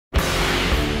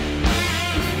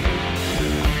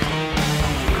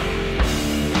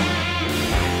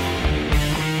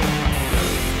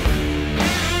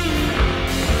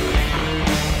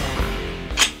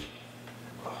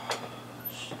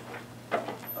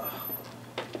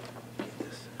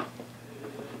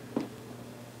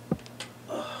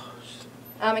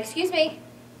Excuse me.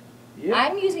 Yeah.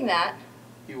 I'm using that.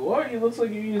 You are? It looks like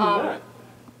you're using that.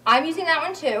 I'm using that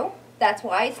one too. That's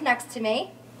why it's next to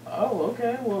me. Oh,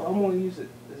 okay. Well, I'm gonna use it.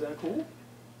 Is that cool?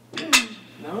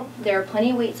 No? There are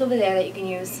plenty of weights over there that you can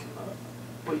use.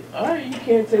 But, alright, you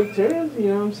can't take turns, you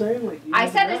know what I'm saying? Like, I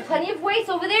said there's plenty of weights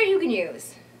over there you can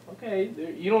use. Okay,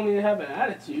 you don't need to have an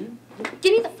attitude.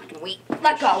 Give me the fucking weight.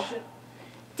 Let go.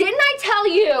 Didn't I tell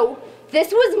you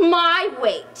this was my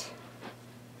weight?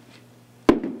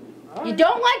 Right. You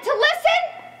don't like to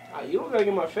listen? You don't gotta get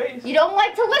in my face. You don't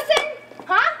like to listen?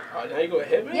 Huh? Oh, now you gonna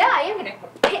hit me? Yeah, I am gonna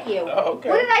hit you. Oh, okay.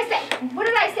 What did I say? What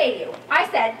did I say to you? I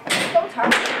said, don't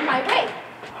touch my weight.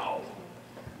 Ow.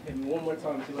 Hit me one more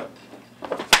time, see what?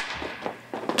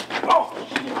 Oh,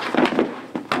 shit.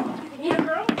 You hit a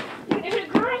girl? You hit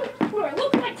a girl? What do I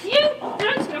look like to you? And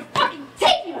I'm just gonna fucking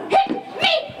take you, hit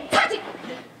me, touch it.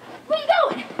 Where you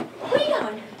going? Where you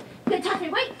going? You gonna touch my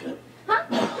weight? Huh?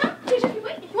 Huh? You touch my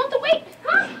weight? You want the weight?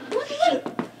 Huh? You want the weight?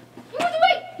 You want the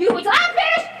weight? You can wait till I'm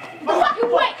finished. The fucking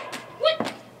weight.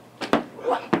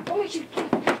 What? Let me shoot.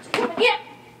 Yeah.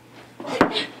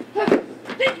 Come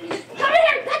in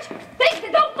here and touch things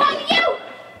that don't belong to you.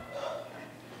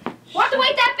 Want the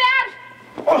weight that bad?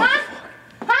 Huh?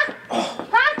 Huh?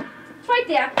 Huh? It's right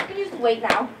there. You can use the weight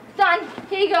now. Done.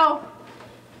 Here you go.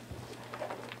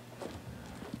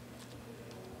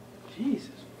 Jesus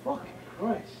fucking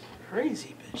Christ.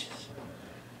 Crazy bitches.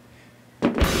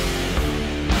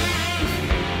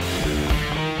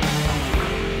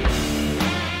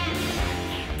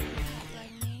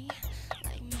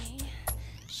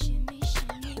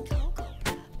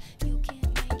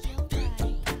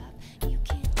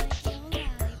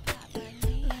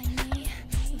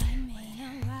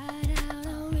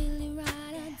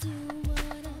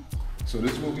 So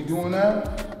this is what we doing now?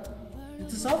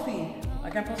 It's a selfie. I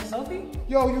can post a selfie?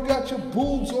 Yo, you got your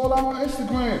boobs all out on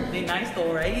Instagram. They nice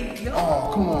though, right? Yo,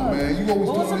 Oh, come on, man. You always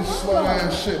doing this slow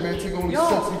ass shit, man. Take all these Yo,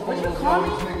 sexy what you photos of call all me?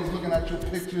 these niggas looking at your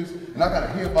pictures. And I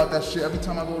gotta hear about that shit every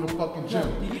time I go to the fucking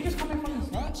gym. Did you just come in from the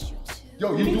front?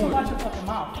 Yo, You need to doing watch your fucking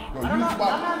mouth. Yo,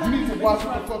 you need to watch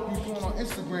what the fuck you doing on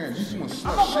Instagram. You doing I'm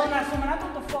slut a grown shit. ass woman. I do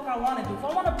what the fuck I want to do. If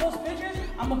I want to post pictures,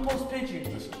 I'm gonna post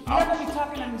pictures. You're not gonna be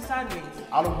talking at me sideways.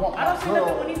 I don't want I don't my see nothing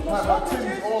girl when you have post my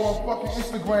pictures. titties all on fucking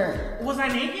Instagram. Was I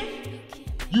naked?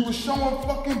 You was showing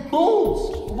fucking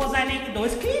boobs. Was I naked though?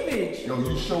 It's cleavage. Yo,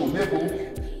 you show nipple.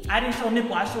 I didn't show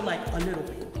nipple. I showed like a little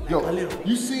bit. Like Yo, a little.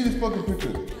 you see this fucking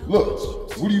picture? Look,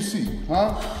 what do you see, huh?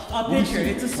 A What do you picture. see,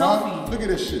 It's a huh? selfie. Look at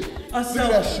this shit. A Look selfie.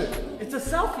 at that shit. It's a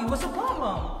selfie. What's the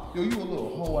problem? Yo, you a little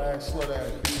hoe ass, slut ass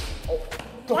bitch.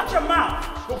 Oh, Watch your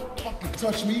mouth. don't fucking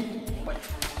touch me. Who the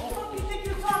fuck do you think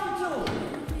you're talking to?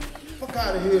 Fuck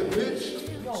out of here,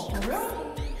 bitch. Yo, for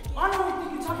real? I don't even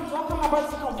think you're talking to. I'm my brother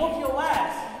to come whoop your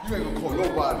ass. You ain't gonna call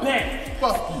nobody. Bet.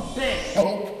 Fuck you. Bet.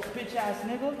 Hello? Bitch ass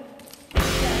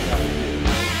nigga.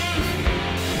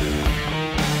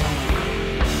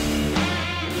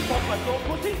 You talk about your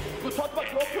pussy? You talk about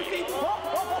your pussy? Huh?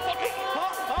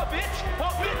 Bitch?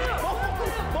 Bitch?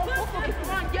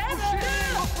 Come on, get it!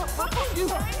 Fuck you!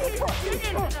 Fuck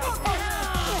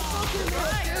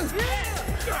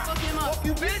him up!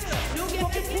 You bitch? You get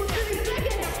this pussy!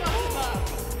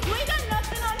 You ain't got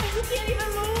nothing on him. You can't even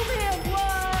move him.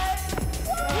 What?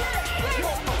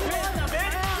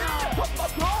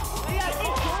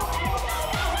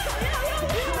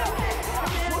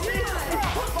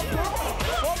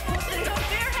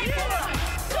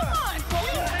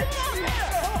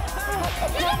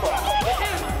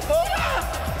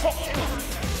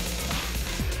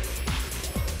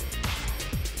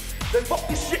 Then fuck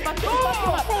this shit. Fuck him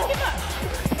up.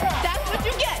 That's what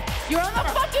you get. You're on the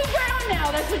fucking ground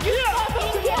now. That's what you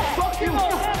fucking get. Fuck you.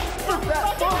 Fuck him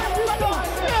up.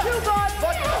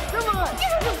 Come on. Give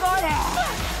him some God.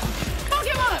 Fuck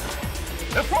him up.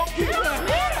 Then fuck you. Come on.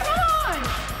 Get up.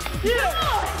 Get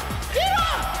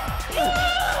up.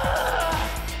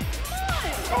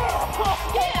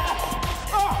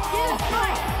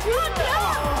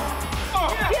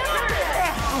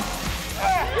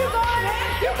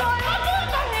 You're going. I'm doing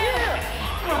my hair.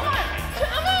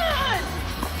 Come on.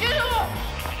 Get up.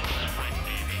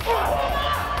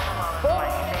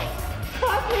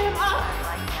 Fuck him up.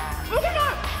 Fuck him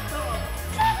up.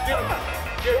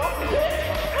 Get off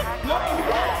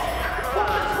me.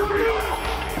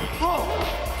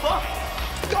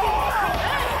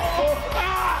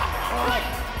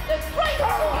 That's right.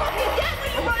 Fucking get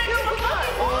when you run into the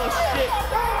fucking wall. Oh shit.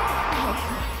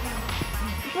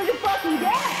 Look at fucking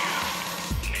get.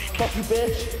 Fuck you,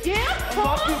 bitch. Yeah?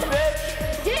 Fuck you, bitch.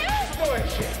 Yeah?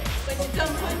 But you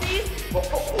dumb pussies.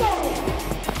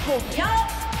 Yup.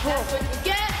 That's what you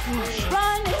get.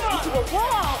 Run into a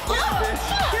wall. No.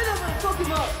 Get him and fuck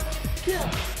him up. Kill.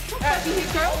 Don't fucking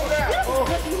hit girl. Don't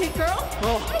fucking hit girl.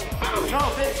 No,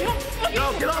 bitch. Yo,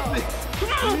 get off me.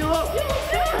 Leave me alone.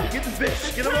 Get this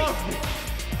bitch. Get him off me.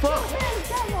 Fuck.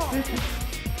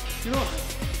 Get off.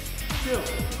 Chill.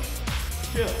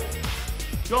 Chill.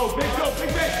 Go,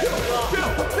 big man. Chill.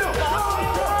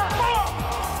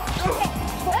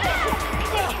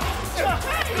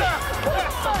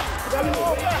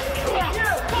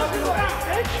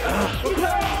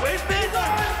 Wait, bitch.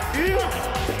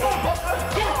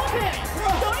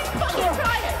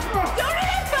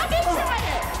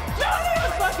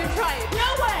 Don't fucking try it. No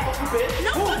way.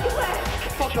 No fucking way.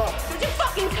 Fuck off. Don't you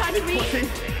fucking touch me. Pussy.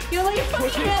 You let your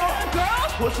fucking hands on a girl?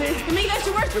 Pussy. You mean you got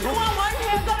your worst 2-on-1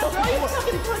 hands on a girl? You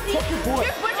fucking pussy. Fuck your boy.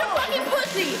 You're a bunch of fucking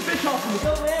pussy. Bitch off me.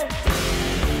 Go, man.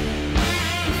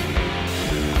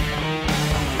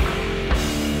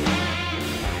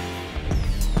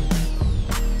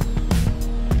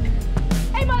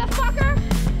 Hey, motherfucker!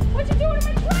 What you doing in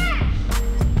my trash?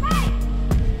 Hey!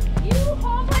 You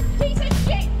homeless piece of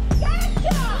shit!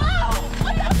 Gotcha! Oh!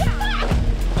 What the fuck?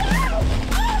 No!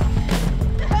 Oh!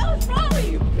 What the hell is wrong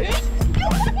with you, bitch? You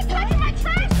fucking touching my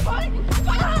trash, boy!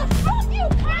 Oh, fuck you,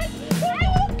 cunt! You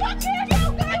fucking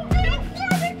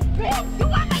bitch! You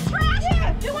want my trash?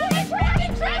 You want my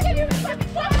fucking trash? You fucking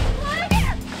fuck!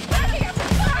 Here! Here!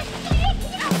 Fuck!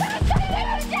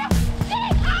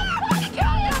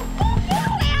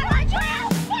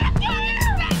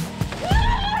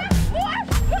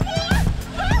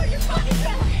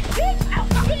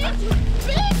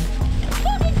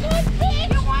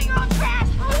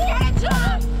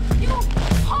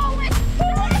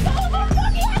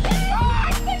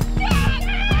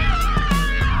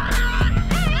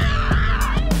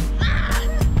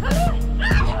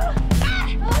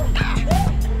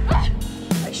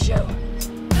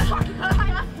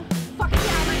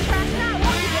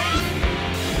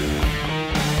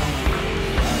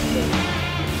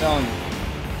 Telling you,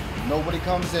 nobody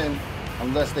comes in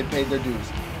unless they paid their dues.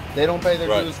 They don't pay their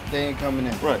dues, they ain't coming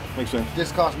in. Right, makes sense.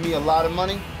 This cost me a lot of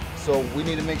money, so we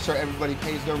need to make sure everybody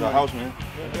pays their money. House, man.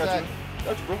 Yeah, Exactly.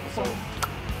 got you, bro. So,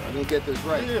 I didn't get this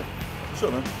right. Yeah, for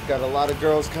sure, man. Got a lot of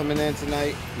girls coming in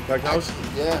tonight. You packed house?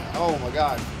 Yeah. Oh my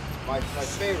God, my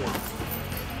favorite.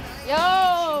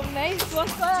 Yo, Mace,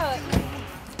 what's up?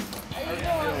 How you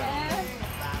doing, man?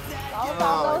 All Oh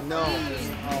about no! those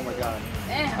seeds. Oh my God.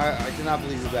 Damn. I cannot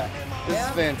believe you're back. This Yeah.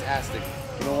 is fantastic.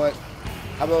 You know what?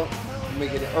 How about we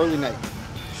make it an early night?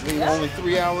 Maybe only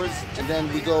 3 hours, and then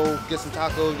we go get some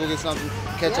tacos, go get something,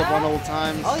 catch up on old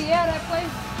times. Oh yeah, that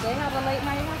place, they have a late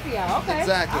night happy hour. Okay.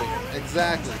 Exactly.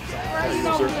 Exactly. Alright, you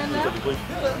know we in there.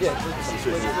 Yeah.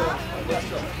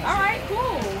 All right,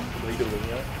 cool. How you doing,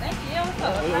 man? Thank you. What's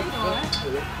up? How you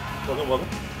doing? Welcome.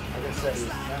 Like I said,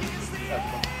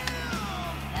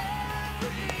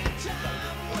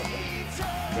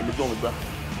 Members only, bro.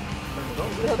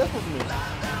 What the hell that supposed to mean?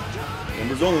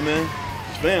 Members only, man.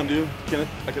 Spam, dude.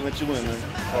 I can let you in, man.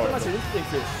 All I right, said this thing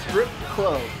says strip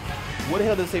club. What the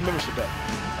hell does it say membership at?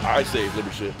 I say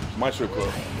membership. It's my strip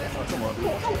club. Come on,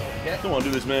 dude. Come on,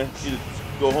 do this, man. Either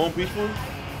go home peacefully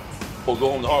or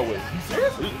go home the hard way. You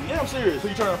serious? Yeah, I'm serious. So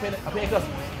you turn on a paying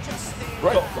customer?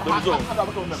 Right. So Members only. how do I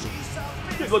become a member?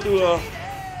 You go through little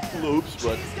hoops,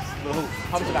 but little hoops.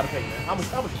 How much I gotta pay, man? How much?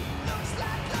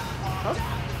 Huh?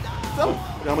 So,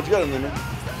 How much you got in there, man?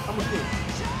 how much you need?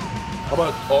 How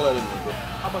about all that in there, bro?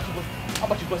 How about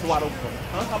you bust a wide open for me?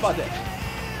 Huh? How about that?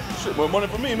 Shit, more money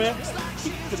for me, man. Get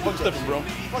the fucking stepping, bro.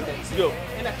 Fuck that. Go.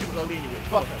 And that shit was gonna leave you with.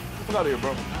 Fuck that. Fuck out of here,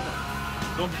 bro.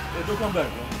 Don't come back,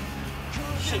 bro.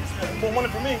 Shit, more money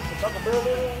for me. Taco Bell,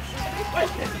 shit.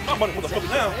 My money, motherfucker,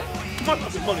 now. My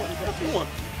fucking money. Come on.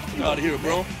 Get out of here,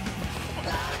 bro.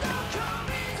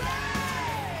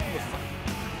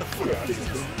 Fuck out of here,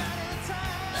 bro.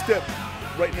 Step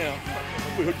right now.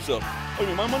 Before you hurt yourself. Oh, you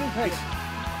mean my money? Thanks.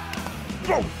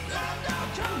 Bro.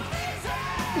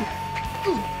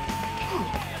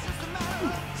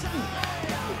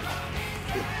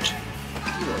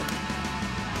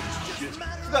 Shit.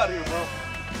 Get out of here, bro.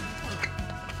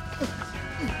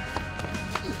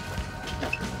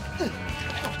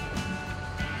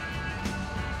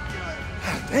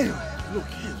 God damn, little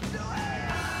kids.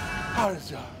 How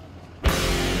is y'all?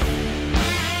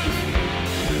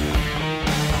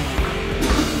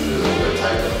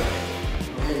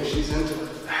 Yeah, she's into it.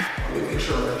 Let me make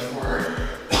sure I'm ready for her.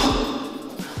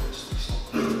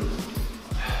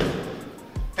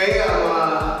 Hey, I'm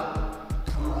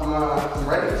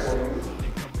ready for you.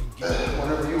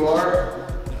 Whenever you are.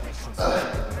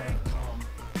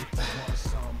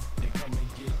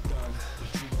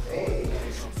 Hey.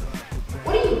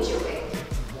 What are you doing?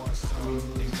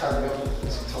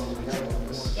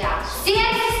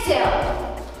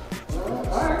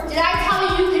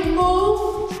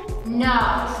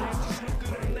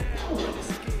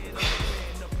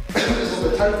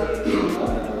 just a tight fit.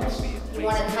 You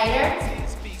want it tighter?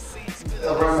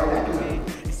 Around my neck.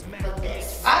 Like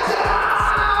this.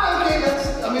 Okay, that's,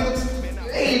 I mean, it's,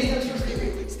 hey, it's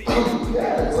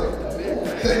yeah, it's like that, yeah.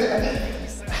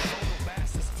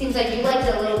 Seems like you liked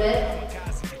it a little bit.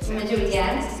 I'm gonna do it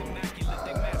again.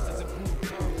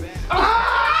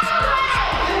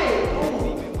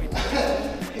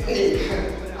 Hey,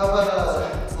 how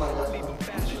about, come on, a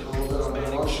little bit,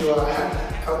 I'm not sure I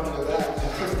help you with that.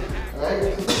 Right?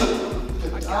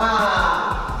 I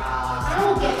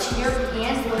will get to your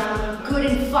pants when I'm good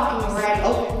and fucking ready.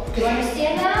 Oh, Do you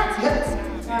understand that? Yes.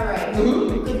 All right.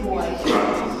 Mhm. Good boy. Aww.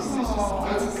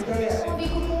 Will be a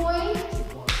good boy?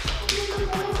 Will be a good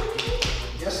boy for me?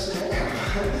 Yes, ma'am.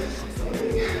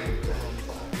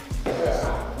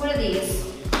 What are these?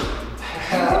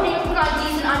 You want me to put on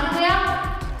decent underwear?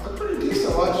 They're pretty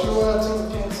decent. Why don't you take the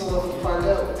pants off and find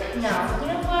out? No. You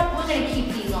know what? We're gonna keep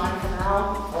these on for now.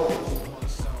 Oh.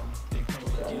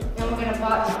 Then we're gonna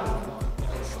button them.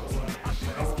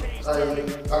 I mean,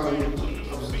 I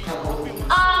was kind of hoping.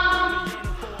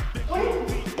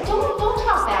 Don't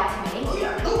talk back to me. Oh,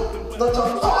 yeah, no, let's talk.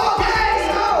 Oh, okay,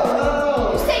 no.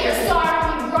 You say you're sorry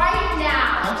right now.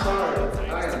 I'm sorry.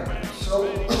 I am so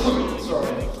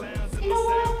sorry. You know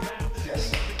what? Yes.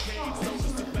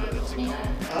 Oh, man.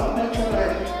 I'm not trying to.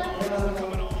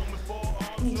 I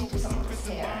need to do something with this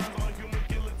hair.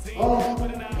 Oh,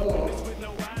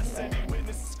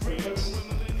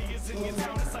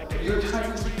 you're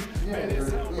tight. Yeah,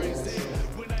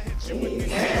 Really?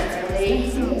 I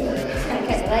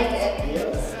kind of like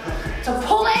it. So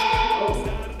pull it!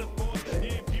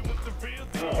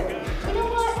 You know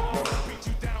what?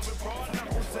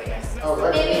 All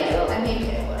right.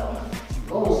 Maybe I will.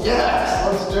 Oh, yes.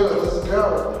 Let's do it. Let's go.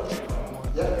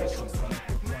 Yep.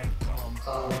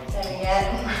 Better yet.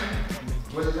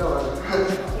 What are you doing?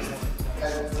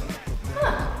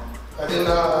 I didn't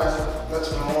know that's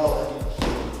my wallet.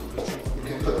 You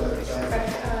can put that back.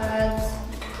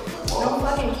 No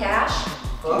fucking cash?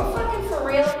 Huh? Fucking for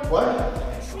real? What?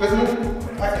 Business?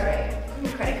 Alright. How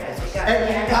many credit cards we got Hey,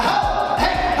 here? help!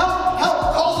 Hey, help!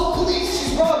 Call the police!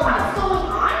 She's robbing me! What's going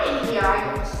on in here?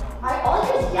 All I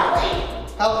hear is yelling.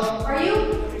 Help! Are you?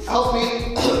 Help me!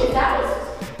 Is that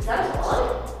his wallet?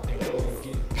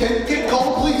 Can call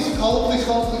the police! Call the police!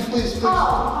 Call the police! Please! Please call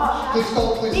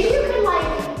the police! Maybe you can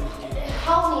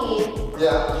help me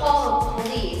Yeah. call the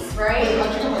police, right? Wait,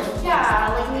 how'd you get my?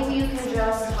 Yeah, maybe you can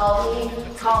just help me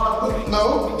call the police. No.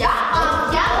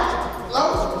 Yeah, yeah. No.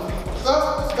 Oh,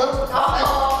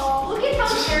 look at how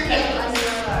dirty it was in there.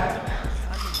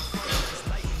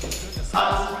 I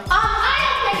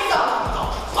don't think so.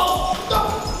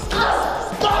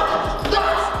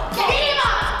 Get him up.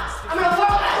 I'm gonna work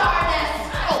my hardness.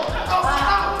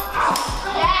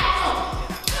 Yes.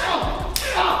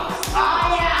 Oh,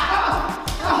 yeah.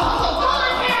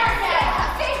 Colin Harrison.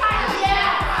 Say hi.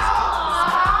 Yeah.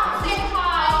 Say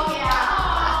hi. Oh,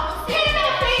 yeah. Hit him in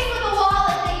the face with the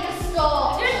wallet that you just stole.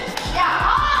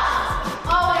 Yeah.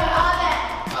 Oh, I love it.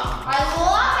 I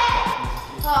love it.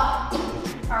 Oh.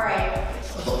 All right.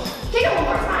 Kick it one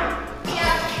more time.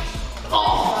 Yeah.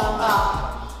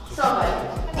 So good.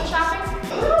 Any shopping?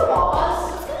 Ooh, Wallace.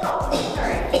 Let's go. All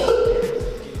right.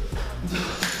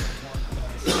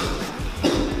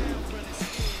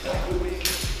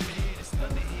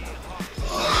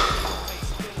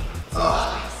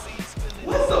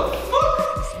 What the fuck?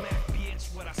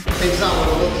 It's not what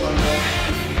it looks like.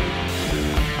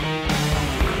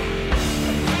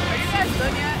 Are you guys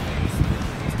done yet?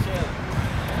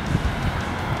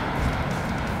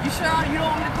 You sure you don't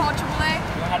want me to call AAA?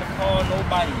 You don't have to call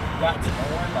nobody. You got to. Don't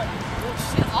worry about it. Well,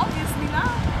 shit, obviously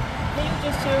not. Can you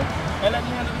just chill and let me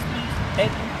handle this, please?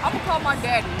 Thank you. I'm gonna call my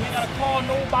daddy. You ain't gotta call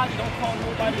nobody. Don't call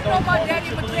nobody. You Don't know my call daddy,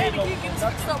 no but AAA, daddy, no he gets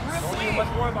nothing. fixed up real Don't quick. even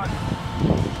much worry about it.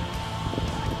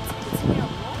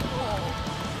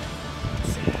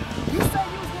 You said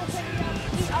you was gonna take me out to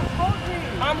eat. I'm hungry.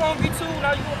 I'm hungry too.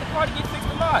 Now you want the car to get fixed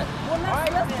a lot. Well, let's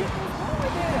keep this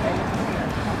going then.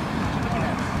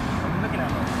 I'm looking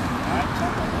at her.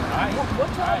 Alright? What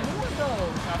y'all doing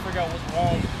though? Trying to figure out what's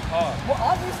wrong with the car. Well,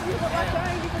 obviously, but like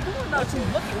I ain't even doing What nothing.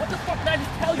 you looking? What the fuck did I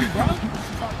just tell you, bro?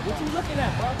 What you looking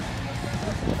at, bro?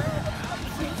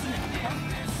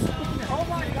 Oh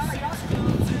my God, y'all.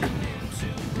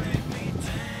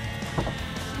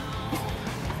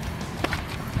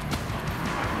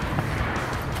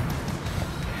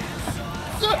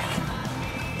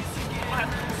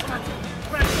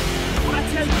 What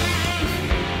I tell you?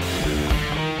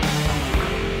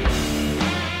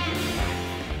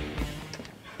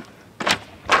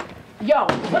 Yo,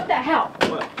 what the hell?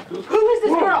 What? Who is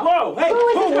this girl? Whoa, hey, Who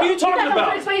is who? What are you talking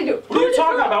about? What are you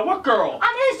talking about? What girl?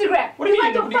 On Instagram. What do you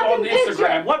mean? like On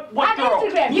Instagram? What on girl?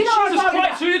 Instagram. You know what I'm Jesus talking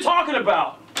Christ! about. Who are you talking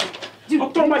about? Dude, I'll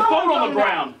throw my you know phone what I'm on the talking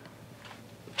ground.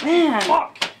 Man.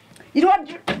 Fuck. You know what?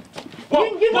 Whoa,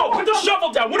 You know whoa, put the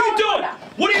shovel down. What are you doing?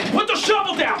 Put the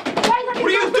shovel down? What are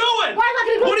you doing? Why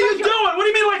not What are you doing? What do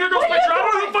you mean like a girl's picture? I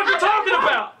don't know who the fuck you're talking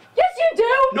about. Yes, you do.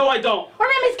 No, I don't. Her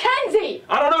name is Kenzie.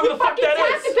 I don't know who the fuck that You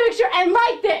tapped is. the picture and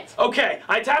liked it. Okay,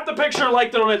 I tapped the picture and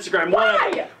liked it on Instagram. Why?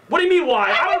 Whatever. What do you mean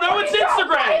why? I don't know. It's Why are you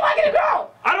Instagram. liking a girl?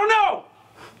 I don't know.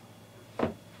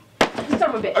 You son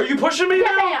of a bitch. Are you pushing me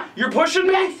Yes, now? I am. You're pushing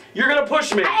me? Yes. You're gonna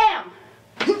push me. I am.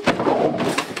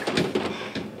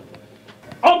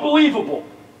 Unbelievable.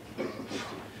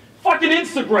 Fucking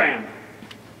Instagram.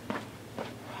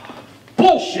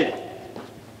 Bullshit.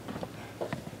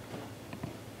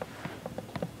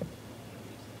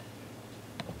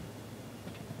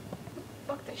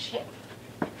 Fuck this shit.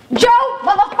 Joe,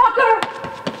 motherfucker!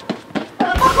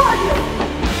 Where the fuck are you?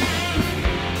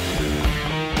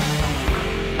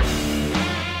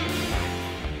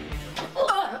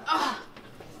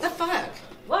 The fuck?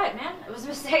 What, man? It was a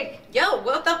mistake. Yo,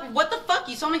 what the fuck?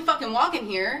 You saw me fucking walking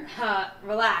here.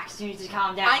 Relax. You need to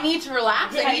calm down. I need to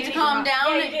relax. Yeah, I need to calm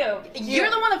down. Yeah, you do. You're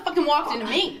the one that fucking walked into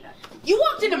me. You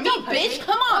walked into me, bitch.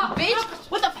 Come on, bitch.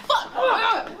 What the fuck?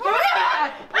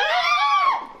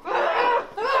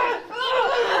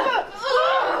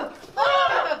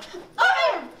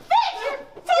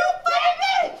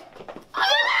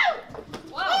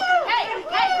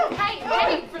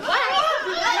 Hey, relax.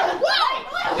 Relax.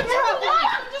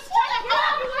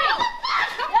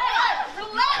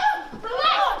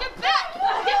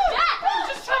 Get back. I'm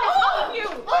just trying to help you.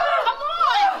 Come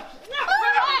on.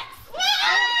 Relax.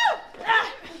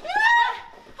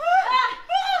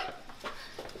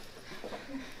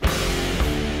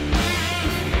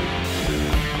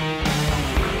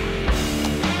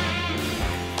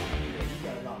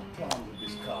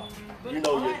 You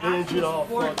know your engine all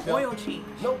for fucked an oil up. change.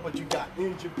 No, but you got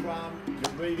engine problem.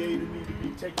 Your radiator need to be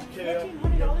taken care of.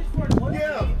 $1,400 for an oil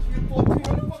Yeah, change?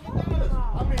 $1,400 fucking. I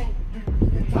mean,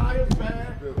 your tires bad.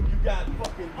 You got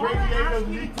fucking All I asked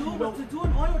radiator you leak. to do You know. was to do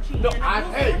an oil change. No,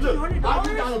 and hey, look, I just got a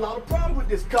 $1,400. lot of problems with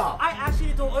this car. I asked you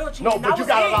to do an oil change. No, and but that you was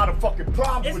got it. a lot of fucking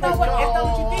problems It's with not this what- car. it's not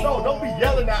what you think. No, don't be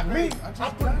yelling at me. I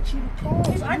got you the car.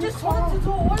 I just told him to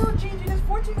do an oil change and it's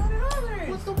 $1,400.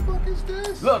 What the fuck is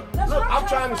this? Look, That's what I'm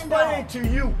trying to find out. explain to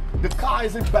you, the car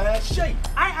is in bad shape.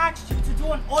 I asked you to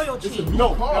do an oil change.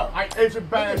 It's in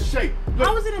bad shape. Look,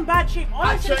 How is it in bad shape? All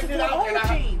I said is to checked do it an out, oil and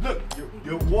change. look,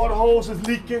 your water hose is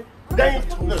leaking. Look, I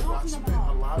spent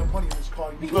a lot of money on this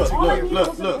car. Because all I needed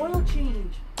was an look. oil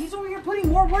change. He's over here putting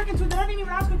more work into it that I didn't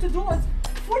even ask him to do. It's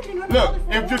 $1,400 Look, for if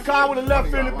an your oil car change. would have left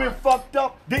fender been fucked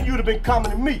up, then you'd have been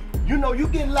coming to me. You know, you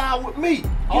get loud with me.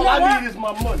 All know I what? need is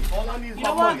my money. All I need is You my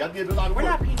know what? money. I did a lot of We're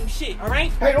not work. paying you shit, all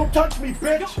right? Hey, don't touch me,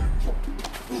 bitch.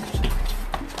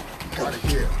 Out of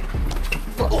here.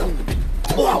 Fuck you.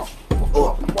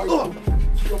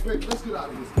 Yo, babe, let's get out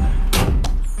of this.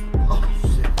 Oh,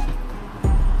 shit.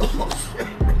 Oh, shit.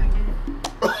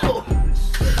 Oh,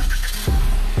 shit.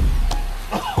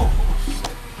 Oh, shit.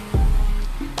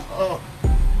 Oh.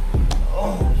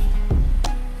 Oh.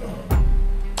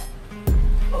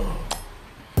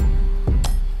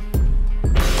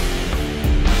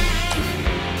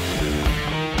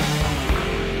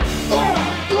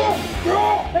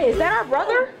 Wait, is that our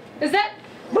brother? Is that?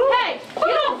 Hey, get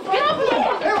off my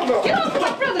brother! Hell no. Get off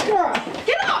my brother, girl!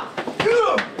 Get off! Get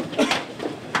up!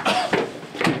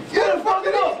 Get the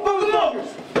fucking up! Motherfuckers!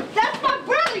 That's my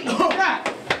brother!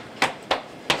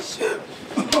 Shit.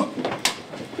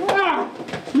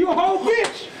 You a whole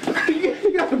bitch.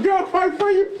 You got a girlfriend for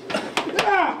you?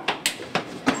 Ah.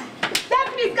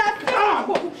 Stephanie's got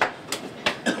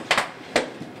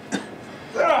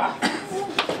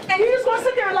And you just want to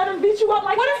sit there and let him beat you up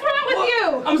like What is wrong with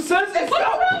you? I'm sensitive. What's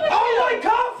wrong with you? I don't like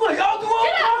conflict. I don't do all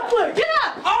Get up! conflict. Get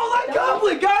up! I don't like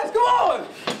conflict, guys. Come on.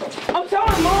 I'm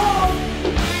telling Mom.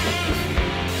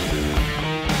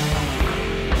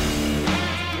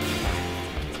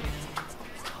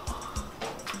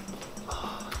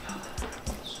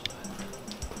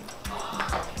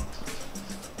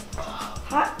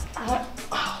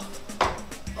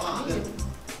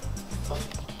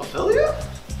 Ophelia?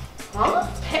 Huh?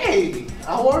 Hey,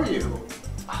 how are you?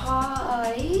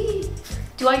 Hi.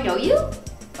 Do I know you?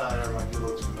 Never mind, you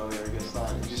look familiar, I guess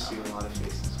not. You just see a lot of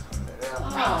faces coming in.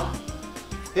 Oh.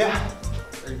 Yeah.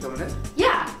 Are you coming in?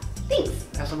 Yeah. Thanks.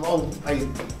 Have some, I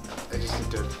just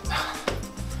need to...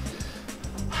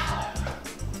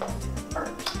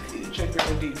 Alright, I need to check your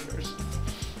ID first.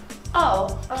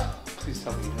 Oh. Please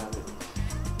tell me you have it.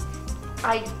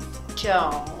 I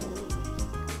don't.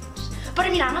 But I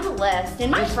mean, I'm on the list,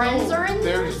 and my friends are in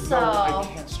there, so. I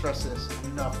can't stress this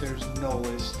enough. There's no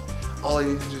list. All I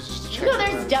need to do is just check. No,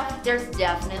 there's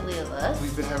definitely a list.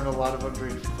 We've been having a lot of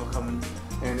underage people coming,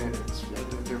 and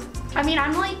I mean,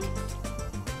 I'm like.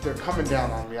 They're coming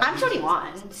down on me. I'm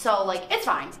 21, so like, it's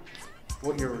fine.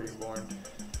 What year were you born?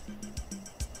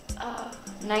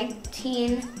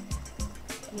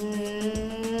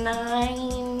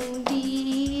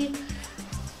 1990.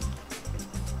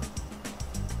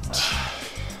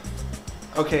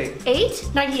 Okay.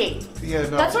 98. Yeah,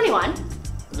 no. That's 21.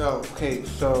 No, okay,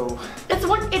 so. It's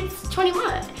 21.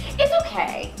 It's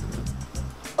okay.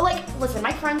 Like, listen,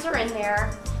 my friends are in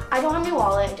there. I don't have my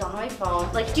wallet, don't have my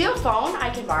phone. Like, do you have a phone I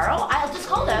can borrow? I'll just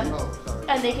call them. Oh, sorry.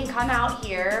 And they can come out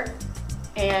here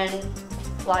and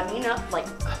let me know. Like,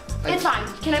 it's fine.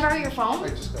 Can I borrow your phone?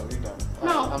 Wait, just go. You're done.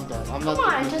 No. I'm done. I'm Come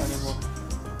not on, doing this just. anymore.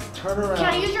 Turn around. Can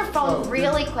I use your phone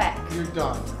really quick? You're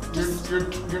done.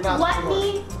 You're not. Let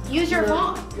me use your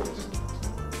phone.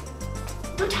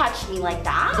 Don't touch me like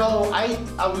that. No, I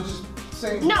was just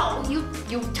saying. No, you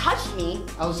touched me.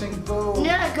 I was saying go.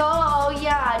 No, go.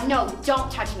 Yeah, no,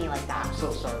 don't touch me like that. I'm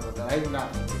so sorry about that. I did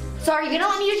not. So are you gonna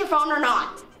let me use your phone or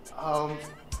not?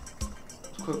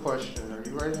 Quick question. Are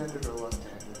you right-handed or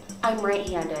left-handed? I'm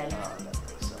right-handed. Oh, that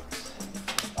really sucks.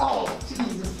 Oh,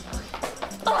 Jesus.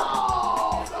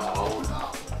 Oh, no.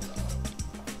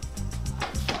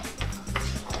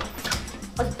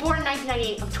 I was born in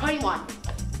 1998. I'm 21.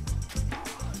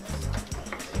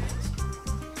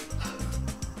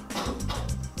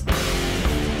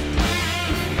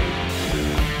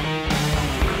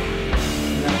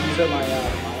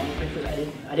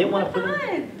 I didn't want to put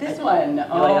it. This one.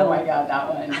 Oh my God,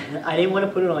 that one. I didn't want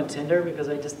to put it on Tinder because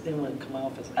I just didn't want to come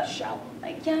off as like shallow.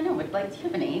 Like, yeah, no, but like, do you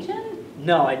have an agent?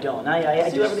 No, I don't. I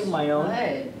do everything on my own.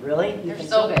 Good. Really? You You're think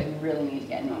so good. You really need to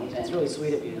get an agent. It's really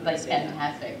sweet of you. It's like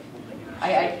fantastic.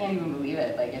 I can't even believe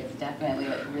it. Like, it's definitely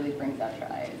like really brings out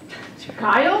your eyes.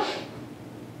 Kyle?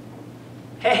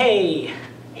 Hey,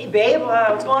 babe,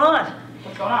 what's going on?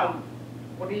 What's going on?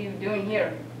 What are you doing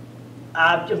here?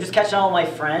 I'm just catching up with my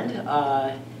friend.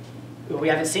 We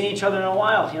haven't seen each other in a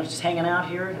while. You know, just hanging out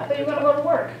here. I thought you were gonna go to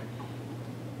work.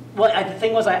 Well, the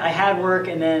thing was, I had work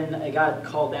and then I got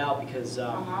called out because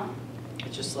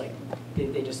it's just like they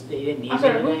didn't need me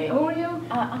today. Who are you?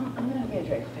 I'm gonna get a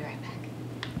drink. I'll be right back.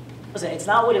 Listen, it's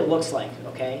not what it looks like,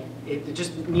 okay? It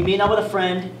just me meeting up with a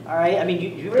friend, all right? I mean,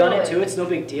 you've done it too. It's no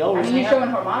big deal. I mean, you're showing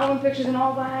her modeling pictures and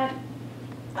all that.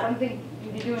 I don't think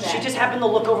you'd be doing that. She just happened to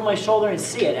look over my shoulder and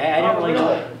see it. I didn't really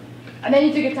know. And then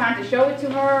you took your time to show it to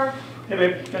her. Hey,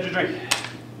 babe, catch your drink.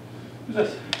 Who's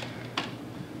this?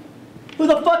 Who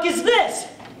the fuck is this?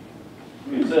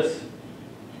 Who's this?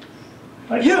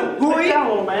 You! Who are you? Down,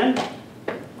 little man.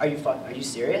 Are you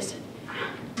serious?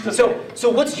 So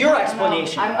what's your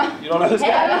explanation? You don't know this Hey,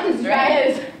 guy? I know who this guy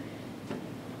is.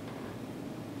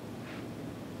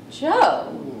 Joe.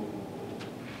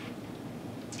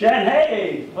 Jen,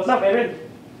 hey! What's up, baby?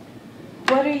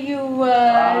 What are you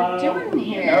doing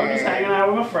here? You know, just hanging out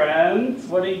with my friends.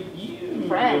 What are you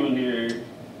doing here?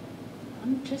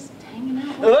 I'm just hanging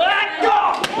out with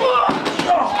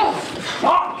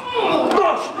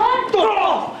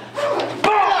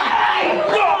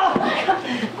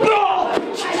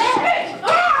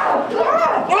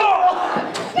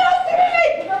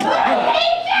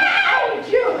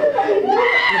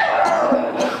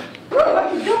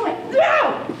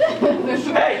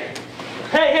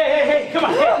Hey, come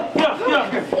on,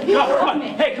 hey, get off, come on,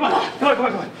 hey, come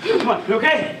on, you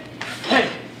okay? Hey,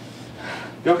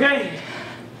 you okay?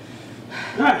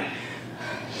 All right.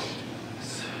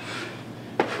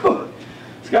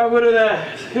 Let's get rid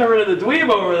of the dweeb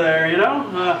over there, you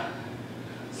know?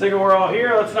 Thinking we're all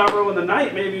here, let's not ruin the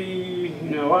night. Maybe, you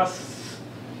know, us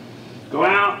go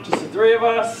out, just the three of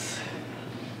us,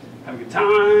 have a good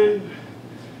time.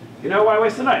 You know, why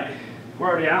waste the night? We're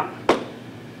already out.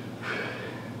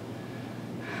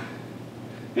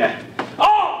 Yeah. You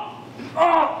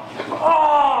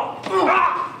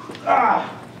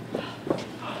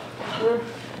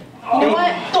know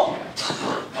what?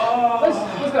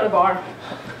 Let's go to the bar.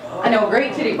 I know a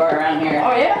great titty bar around here.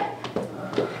 Oh, yeah?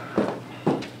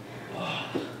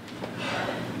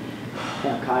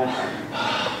 Yeah, Kyle.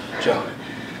 Joe,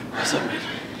 what's up, man?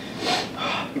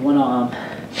 You wanna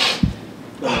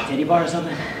go to a titty bar or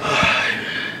something?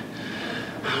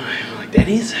 Like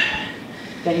Denny's?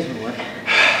 Denny's would work.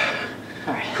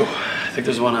 All right. Cool. I think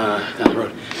there's one down the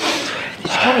road. Did you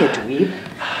call me a dweeb?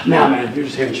 Nah, man, you're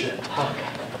just hearing shit. Okay.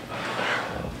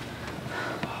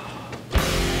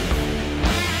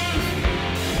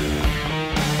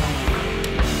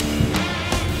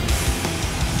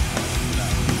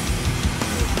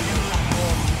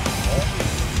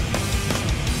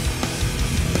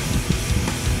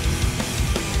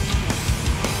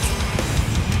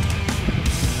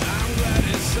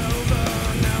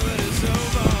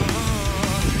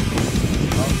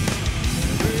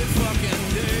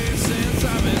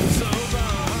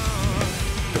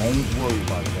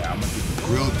 about that. I'm gonna get the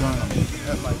grill done. I'm gonna get the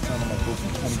headlights done. I'm gonna put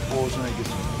some 24s on it, get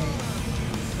some paint.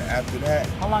 And after that,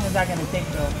 How long is that gonna take,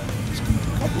 though? it's gonna be a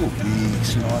couple of weeks.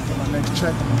 You know, after my next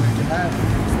check, I'm gonna make it happen. So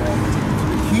I'm gonna take it to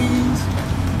the keys.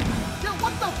 Yo,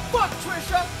 what the fuck,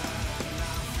 Trisha?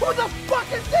 Who the fuck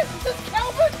is this? Is this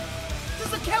Calvin? Is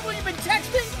this the Calvin you've been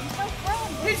texting? He's my friend.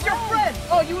 He's your friend.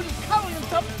 Oh, you were just cuddling on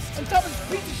top of his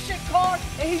piece of shit car,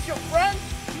 and he's your friend?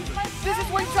 He's my friend. This is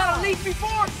where you tried to leave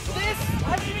before? This?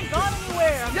 I haven't even gone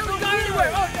anywhere. You haven't gone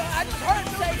anywhere. Oh, no, I just heard him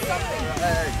say something.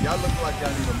 Hey, y'all look like y'all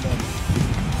need a moment.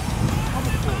 I'm a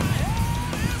fool.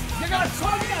 You gotta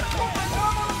talk my car,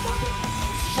 motherfucker.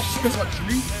 Fuck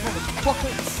country,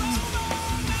 motherfucker.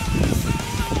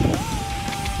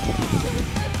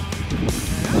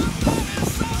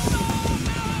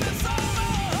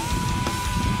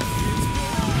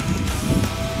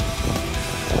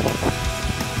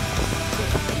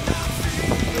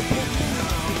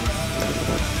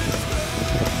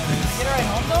 Get her right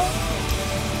home, though?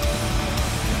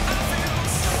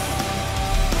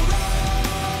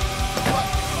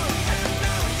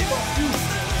 Fuck you,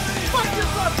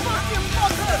 son. Fuck you,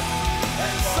 fuck her.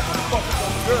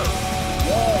 Motherfucker, girl.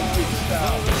 Long big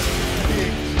style.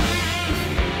 Big.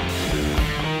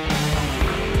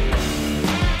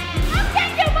 I'll get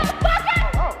you, motherfucker!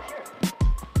 Oh, shit.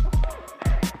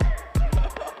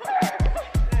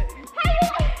 How you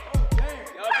like it?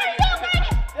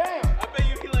 I bet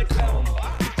you he likes that one a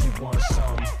lot. If you want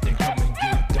some, then come and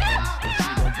get done. But you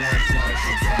don't want that, so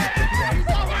find the right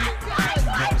one. If you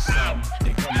want some,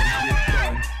 then come and get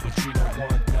done. But you don't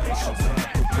want that, so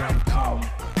find the right come.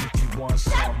 If you want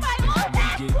some, then come and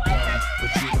get done.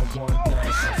 But you don't want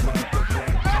that, so find the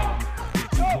right come.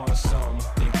 If you want some,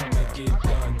 then come and get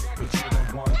done. But you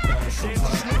don't want that, so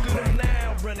find the right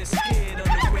Now running scared,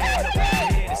 underwear up my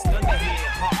head, it's thunderhead.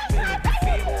 Heart filling with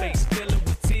fear, face filling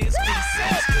with tears, face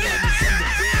ass filling his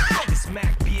underwear. It's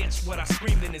Mac, bitch, what I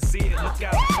screamed in his ear. Look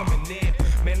out, I'm coming in.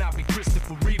 Man, I'll be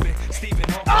Christopher Reeve, Stephen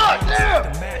Hawking,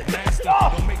 the Mad Master.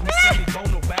 Don't make me silly,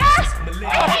 bono bastards.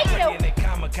 Millennium playing they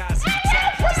kamikaze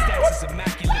attack. The stats is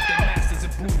immaculate, the masters in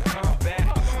brutal combat.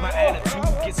 My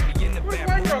attitude gets me in the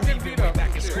bathroom, even way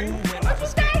back in school when I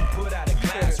was getting put out of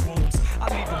classrooms. I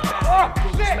leave them back and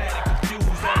bruised, mad and confused.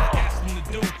 All I asked them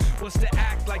to do was to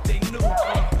act like they knew. I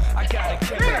gotta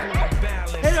keep it on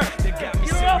balance. They got me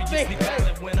seriously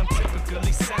violent when I'm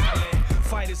typically silent.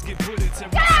 Fighters get put into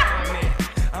retirement.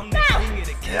 I'm the king of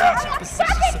the cage. I'm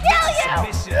position,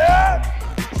 submission.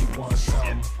 If you want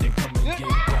some, then come and get done.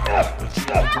 But you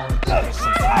don't want that,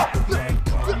 so find the right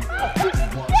come. If you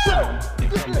want some, then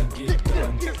come and get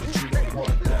done. But you don't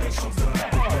want that, so find the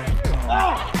right come.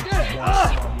 If you want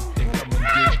some, then come and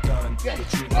get done.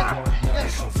 But you don't want that,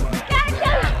 so find the right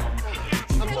come.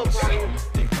 If you want some,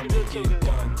 then come and get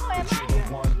done. But you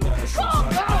don't want that, so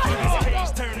find the right come.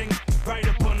 Cage turning right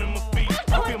up under my feet.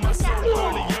 I feel my soul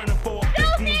burning, yearning for a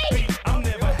 15 feet. I'm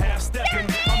never half stepping.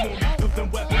 I'm only flipping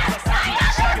weapons. Plus I keep the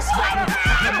chicken sweating.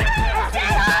 And my pound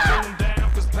going down,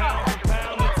 'cause pound for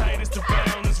pound, the tightest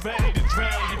around is ready to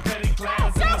drown. You petty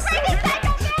clowns in the second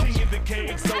round. King of the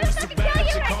cage, so it's surround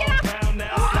your compound.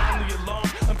 Now sound the alarm.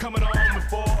 I'm coming on with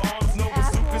 4 arms, no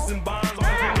bazookas and bombs. I'm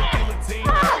from the guillotine.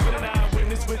 With an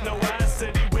eyewitness with no eyes,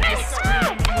 said he witnessed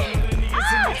screaming. When he is in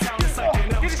the town, it's like an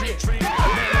Elm Street dream. Man,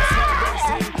 that's how I raise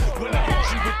him. When I hit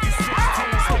you with these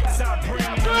 16 sticks, I bring you.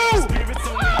 Spirits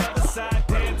on the other side,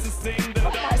 dance and sing the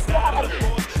dark side of the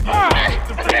force. You make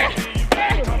the real deal, you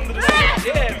gotta come to the source. Beat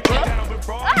you down with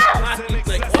raw nerves and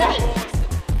excessive force.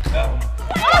 If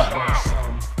you want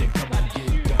some, then come and get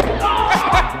done. If you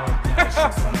want that, so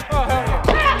find the right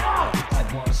come.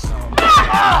 If you want some, then come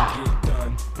and get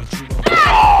done. But you don't want that,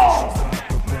 so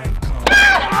find the right come.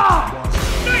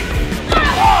 If you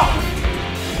want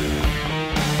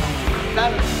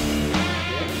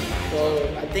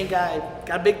Well, I think I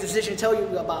got a big decision to tell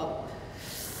you about.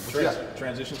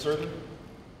 Transition surgery?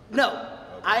 No,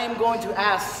 I am going to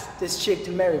ask this chick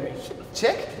to marry me.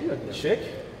 Chick? Chick?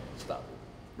 Stop.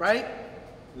 Right?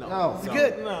 No. It's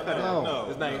good. No.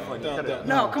 It's not even funny. Cut it out.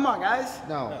 No, come on, guys.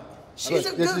 No. She's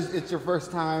Look, a this good. is, it's your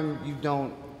first time. You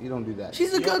don't do that.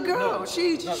 She's a good girl.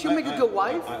 She'll make a good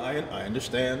wife. I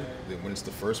understand that when it's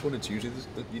the first one, it's usually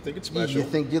you think it's You special.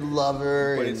 think you love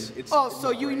her. But and- it's Oh,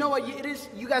 so you know what it is?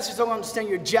 You guys just don't understand.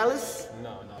 You're jealous.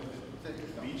 No.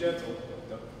 Be gentle.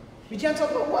 Be gentle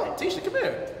about what? Letitia, come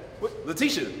here. What?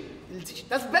 Letitia.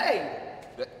 That's Babe.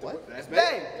 What? That's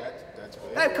Babe. That's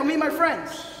Hey, come meet my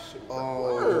friends.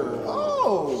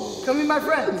 Oh. Come meet my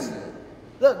friends.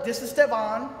 Look, this is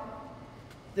Stevan.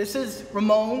 This is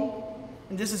Ramon.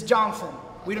 And this is Johnson.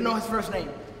 We don't know his first name.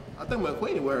 I think we're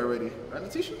acquainted with her already. Right,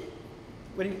 Letitia?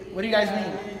 What do you guys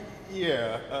mean?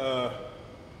 Yeah.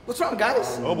 What's wrong,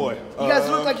 guys? Oh boy. You guys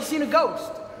look like you seen a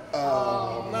ghost.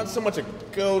 Not so much a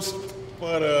ghost,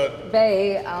 but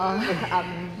Bae,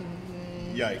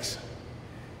 yikes.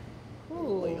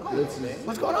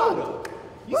 What's going on?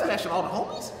 You smashing all the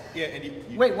homies? Yeah, and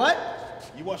you Wait, what?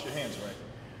 you wash your hands, right?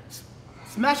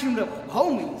 Smashing the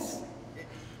homies.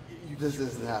 This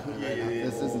isn't happening right now.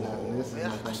 This isn't happening. This Man,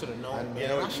 isn't I should have known. You Man,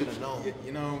 know, I should have known.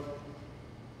 You know.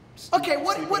 Okay,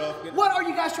 what Sleep it off. are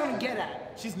you guys trying to get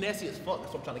at? She's nasty as fuck.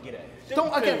 That's what I'm trying to get at.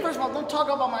 Okay, first of all, don't talk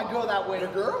about my girl that way. The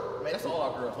girl? Man, that's all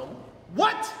our girls, homie.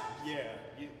 What? Yeah,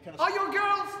 you kind of. Are your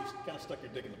girls? You kind of stuck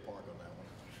your dick in the park on that one.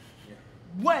 Yeah.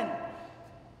 When?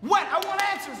 When? I want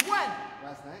answers. When?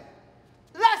 Last night?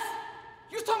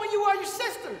 You told me you are your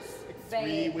sisters.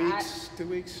 3 weeks, 2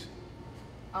 weeks.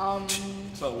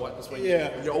 So what? That's what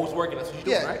Yeah. you're always working. That's what you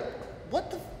do, Yeah. right? What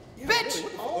the? Bitch!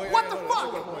 What the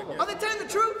fuck? Are they telling the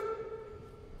truth?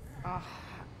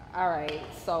 all right,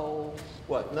 so.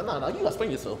 What? No. You gotta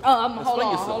explain yourself. Hold Explain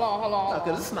on, yourself. hold on.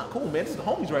 Because this is not cool, man. This is the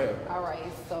homies right here. All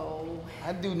right, so.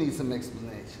 I do need some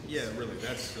explanation. Yeah, really.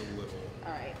 That's a little.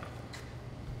 All right.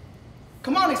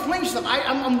 Come on, explain yourself.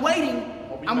 I'm waiting.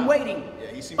 I'm waiting.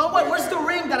 Yeah, you seem. But wait, where's the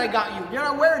ring that I got you? You're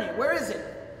not wearing it. Where is it?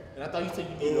 And I thought you said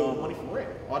you needed money for rent.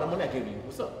 All the money I gave you.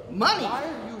 What's up? Money? Why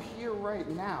are you here right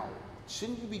now?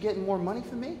 Shouldn't you be getting more money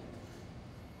from me?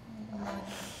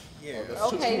 Yeah.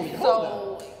 Okay,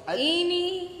 so.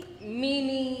 Eeny,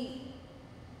 meeny,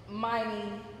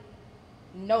 miny,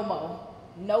 no mo.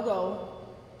 No go.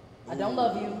 I don't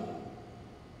love you.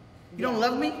 You don't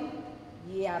love me?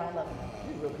 Yeah, I don't love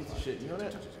you. You a real piece of shit. You know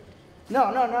that?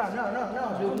 No,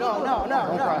 dude. No.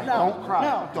 Don't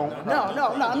cry. Don't cry. No,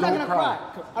 I'm not gonna cry.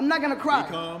 I'm not gonna cry.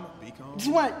 Be calm. Be calm.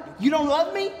 Just what? You don't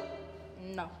love me?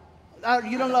 No.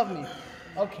 You don't love me.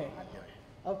 Okay.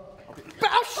 But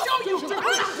I'll show you. I'll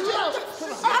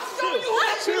show you who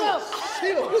I love.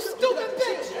 You stupid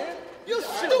bitch. You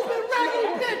stupid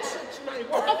raggedy bitch.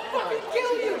 I'll fucking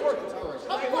kill you.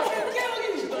 I'll fucking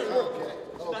kill you.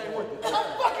 I'll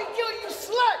fucking kill you,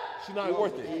 slut. She's not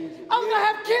worth it. I was gonna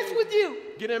have kids with you.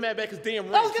 Get him back his damn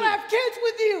ring. I was gonna have kids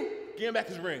with you. Get him back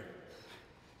his ring.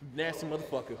 Nasty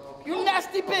motherfucker. You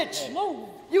nasty bitch.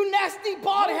 You nasty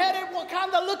bald-headed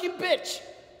Wakanda looking bitch.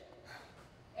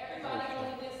 Everybody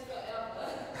only this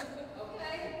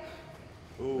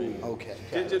okay?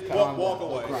 Okay. Just Calm walk down.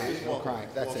 away. No crying. Just No walk crying. away.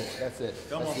 That's it. That's it.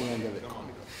 Come That's on. the end of it. Come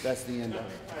on. That's the end of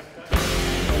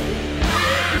it.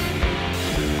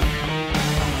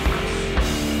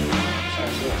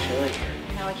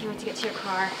 No, I can't wait to get to your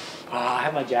car. I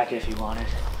have my jacket if you want it.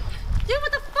 Dude,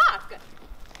 what the fuck?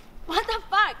 What the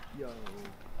fuck? Yo.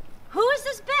 Who is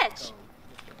this bitch?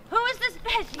 Who is this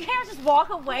bitch? You can't just walk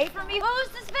away from me. Who is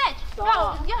this bitch?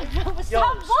 Stop. No, Yo,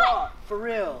 stop what? stop. For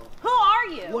real. Who are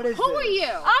you? What is Who this? are you?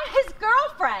 I'm his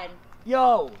girlfriend.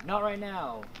 Yo, not right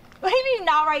now. What do you mean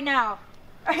not right now?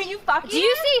 Are you fucking Do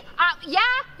you see? Yeah,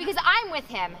 because I'm with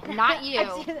him, not you.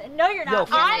 No, you're not.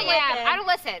 Yo, I I'm with am. him. I don't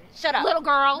listen. Shut up. Little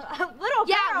girl. Little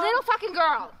Yeah, girl. little fucking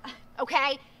girl.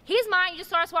 Okay? He's mine. You just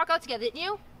saw us walk out together, didn't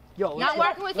you? Yo, Not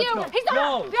let's working with go. you. Let's go. He's not.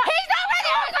 No. He's not with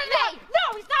you. He's with me. No,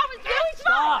 he's not with you. He's Stop.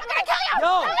 not. I'm gonna kill you.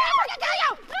 No. I'm gonna fucking kill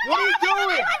you. What are you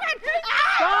doing?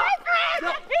 Stop. My friend.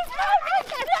 No. He's not.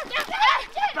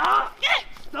 Stop.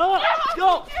 Stop. Yo,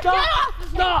 stop.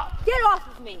 Stop. Get off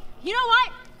of me. You know what?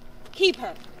 Keep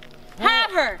her.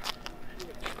 Have her.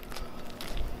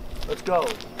 Let's go.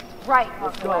 Right,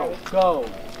 Let's fucker, go. right. Go.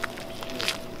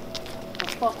 What the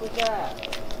fuck was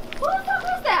that? Who the fuck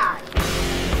was that?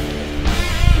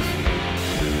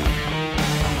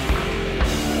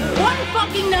 One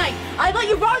fucking night! I let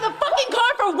you borrow the fucking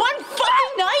car for one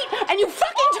fucking night and you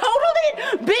fucking totaled it?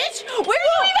 Bitch! Where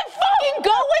did you even fucking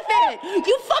go with it?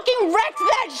 You fucking wrecked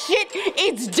that shit!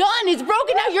 It's done! It's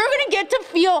broken now! You're gonna get to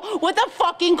feel what the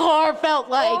fucking car felt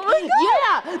like! Oh my God.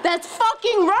 Yeah! That's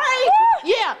fucking right!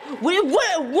 Yeah! Where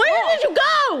did you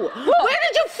go? Where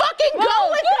did you fucking go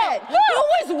with it? Who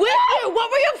was with you? What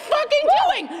were you fucking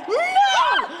doing?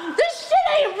 No! This shit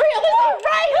ain't real! This ain't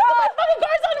right! My fucking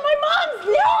car's on my mom's!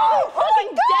 No!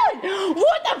 Fucking dead!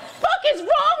 What the fuck is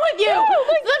wrong with you?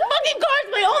 The fucking car's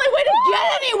my only way to get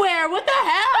anywhere! What the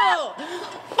hell?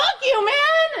 Fuck you,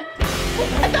 man!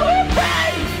 I thought we were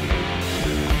friends!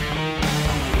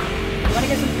 You wanna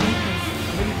get some food?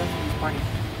 I'm really done for this party.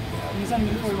 Can you send me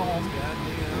before we go home?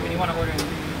 And you wanna order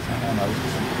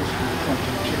anything?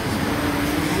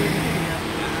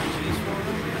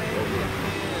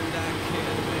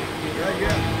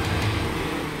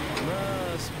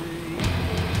 Must be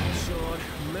short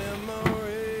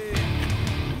memory.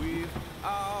 We've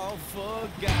all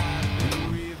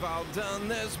forgotten. We've all done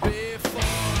this before.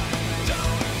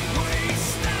 Don't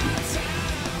waste our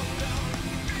time. Don't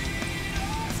read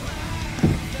our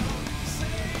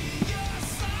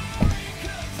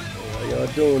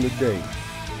doing today?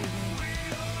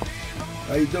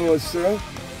 How you doing, sir?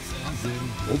 I'm good.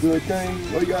 You doing thing?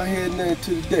 Where y'all heading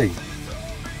into today?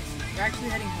 We're actually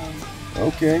heading home.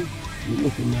 Okay. You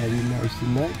looking mighty nice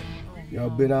tonight. Y'all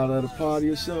been out at a party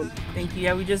or something? Thank you.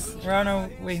 Yeah, we're on our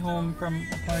way home from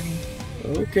a party.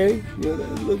 Okay. Yeah,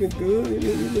 that's looking good.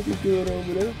 You're looking good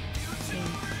over there.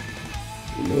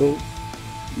 You know,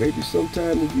 maybe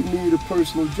sometime if you need a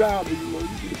personal driver, you know, you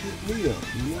can hit me up,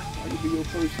 you know. I can be your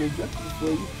personal driver for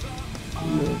you.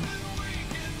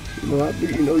 You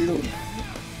don't,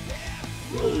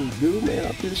 yo, dude, man,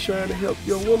 I'm just trying to help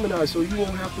your woman out so you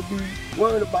won't have to be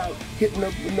worried about hitting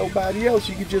up with nobody else.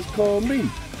 You can just call me.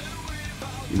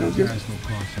 You know, just... That's no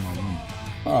cost to my woman.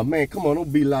 Oh, man, come on,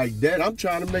 don't be like that. I'm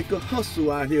trying to make a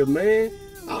hustle out here, man.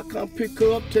 I'll come pick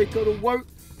her up, take her to work,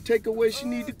 take her where she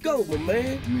need to go, my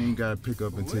man. You ain't got to pick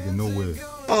up and take her nowhere.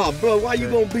 Oh, bro, why you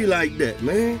gonna be like that,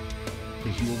 man?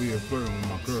 Because you over here flirting with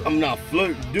my girl. I'm not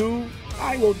flirting, dude.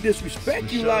 I ain't gonna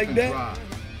disrespect you like that.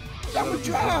 I'm gonna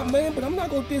drive, man, but I'm not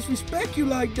gonna disrespect you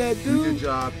like that, dude. Do your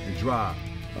job and drive.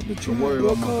 I'm gonna try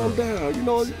to calm down. You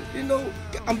know,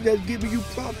 I'm just giving you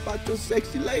props about your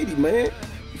sexy lady, man.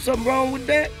 Something wrong with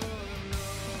that?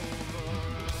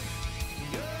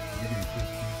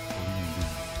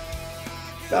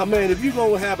 Now, man, if you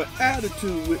gonna have an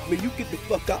attitude with me, you get the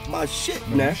fuck out my shit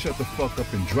now. You shut the fuck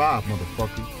up and drive,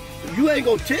 motherfucker. You ain't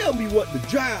gonna tell me what to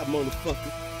drive,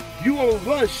 motherfucker. You won't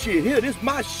run shit here. This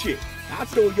my shit. I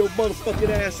throw your motherfucking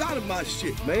ass out of my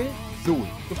shit, man. Do it.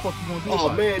 What the fuck you gonna do? Oh,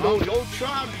 man, don't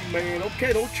try me, man.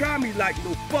 Okay, don't try me like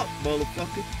no fuck,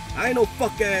 motherfucker. I ain't no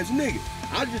fuck ass nigga.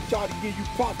 I just try to give you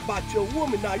props about your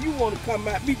woman. Now you want to come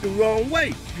at me the wrong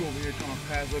way. You over here trying to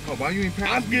pass her a car. Why you ain't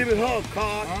passing? I'm giving her a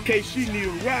car in case she need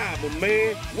a ride, but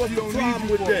man, what's the problem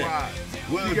with that?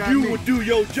 Well, if you would do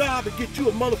your job and get you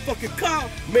a motherfucking car,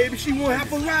 maybe she won't have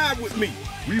to ride with me.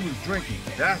 We was drinking.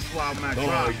 That's why I'm not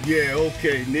driving. Oh, yeah,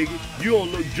 okay, nigga. You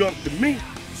don't look drunk to me.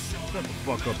 Shut the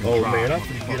fuck up and drive. drive. Man, I'm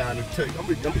finna get out and tell you. I'm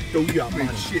gonna throw you out my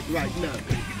shit right now.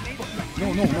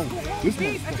 No. This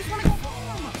one.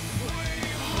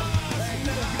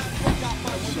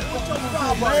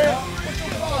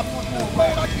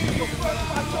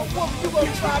 You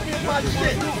gonna try me in my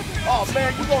shit? Oh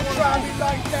man, you gonna try me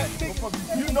like that,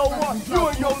 nigga? You know what? You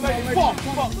and your lady fuck,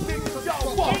 nigga.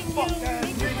 Y'all fuck ass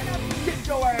nigga. Get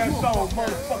your ass on,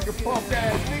 motherfucking punk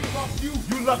ass nigga. You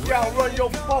lucky I'll run your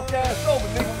punk ass over,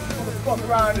 nigga. Fuck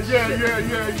around and yeah.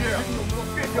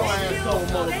 Get your ass on,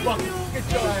 motherfucker.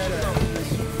 Get your ass on.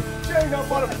 She ain't nothing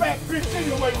but a fat bitch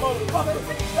anyway, motherfucker.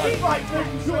 That's right,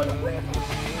 nigga. You in the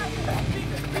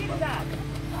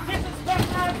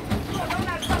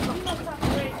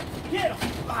Get him!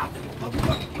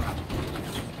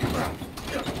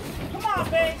 Come on,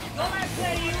 babe. Don't I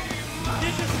tell you?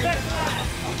 Disrespect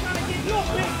life. I'm trying to get you a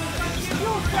business. I'm trying to get you a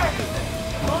service.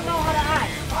 Don't know how to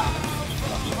act.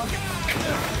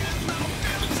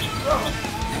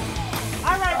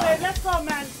 All right, babe. Let's go,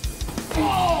 man.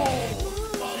 Oh,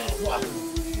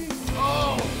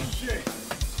 shit.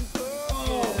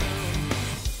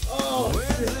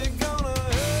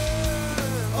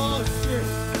 Oh, shit.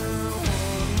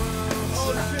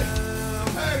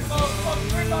 Hey, motherfucker,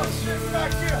 bring our shit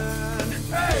back here.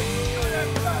 Hey, bring that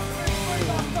back. Bring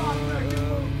our car back here,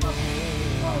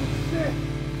 motherfucker. Oh,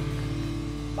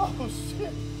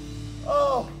 shit.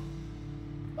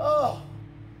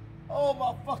 Oh,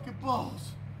 my fucking balls.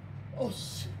 Oh,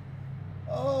 shit.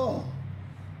 Oh.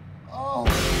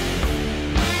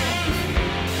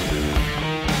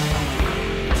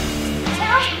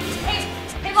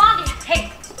 Hey, Blondie.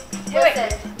 Hey. Listen,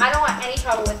 I don't want any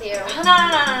trouble with you. No.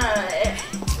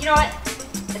 You know what?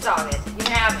 It's all good. You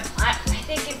can have it. I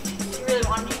think if you really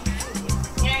wanted to,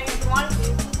 you know, if you wanted to,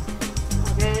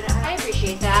 all good. I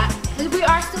appreciate that. Because we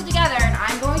are still together, and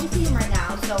I'm going to see him right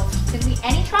now, so if there's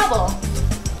any trouble,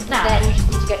 then you just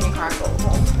need to get in your car and go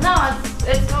home. No,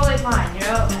 it's totally fine, you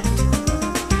know?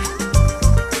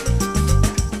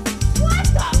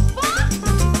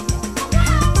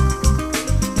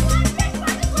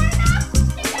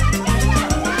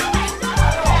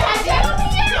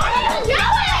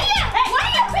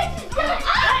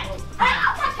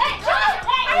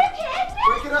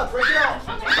 Break it up.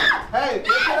 Hey,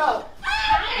 break it up.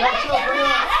 Yo, chill, bring it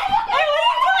up. Hey, what are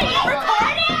you doing? You're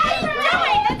recording?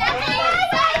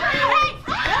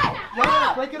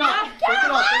 Break it up.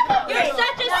 You're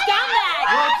such a scumbag.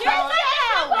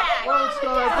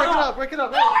 Break it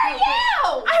up. Who are you?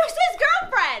 I was his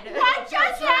girlfriend. What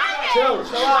just happened? Chill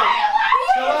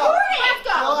out. Let's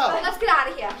go. Let's get out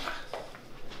of here.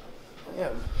 Yeah.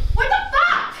 What the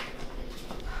fuck?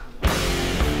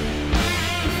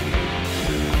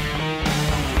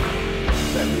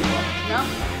 No.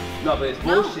 No, but it's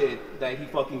bullshit that he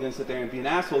fucking gonna sit there and be an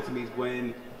asshole to me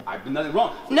when I've done nothing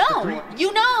wrong. No,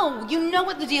 you know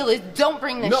what the deal is. Don't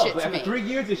bring this shit but to after me. 3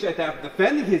 years and shit, after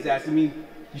defending his ass, I mean,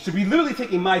 you should be literally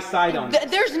taking my side on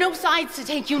it. There's no sides to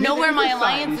take. You Yeah, know where there's my no side.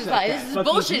 alliance You is said at. that. This is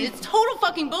Fucking bullshit. he- It's total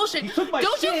fucking bullshit. took my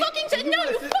Don't you shit. fucking say no,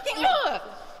 you fucking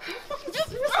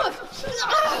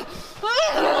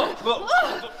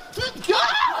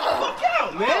Fuck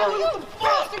out, man! You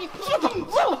bastard, you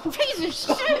fucking piece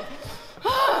of shit!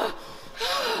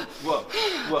 Whoa.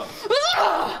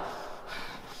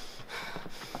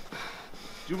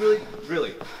 You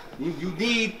really, you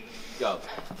need, yo,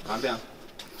 calm down.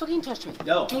 Fucking touch me.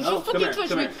 No, Don't no, you fucking come touch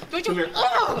here, me. come Don't here. you?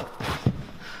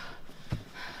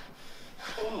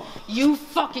 Come You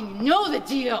fucking know the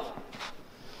deal.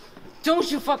 Don't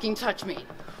you fucking touch me.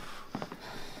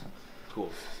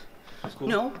 Cool. That's cool.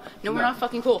 No, we're not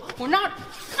fucking cool. We're not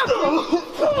fucking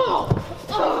cool.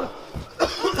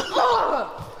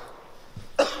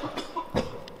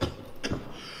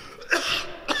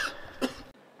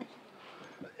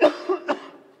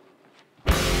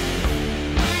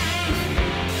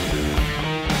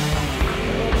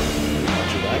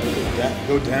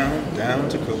 Go down, down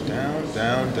to go down,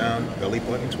 down, down, belly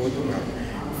button toward the ground.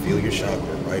 Feel your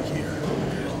chakra right here.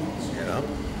 Get up,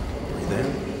 breathe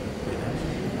in,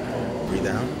 breathe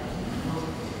out,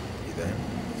 breathe in,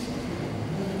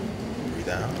 breathe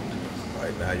out. All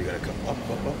right, now you're gonna come up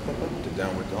to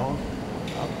downward dog,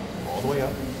 up, all the way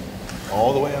up,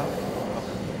 all the way up,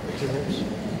 raise your hips.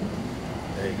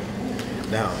 There you go.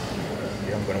 Now,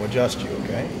 here I'm gonna adjust you,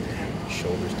 okay?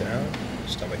 Shoulders down,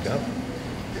 stomach up.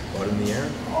 Butt in the air,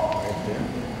 right there.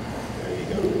 There you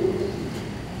go.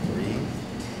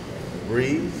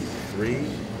 Breathe. 3,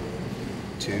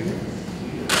 2,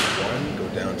 1. Go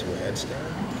down to a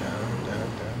headstand. Down.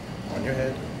 On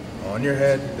your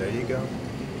head. There you go.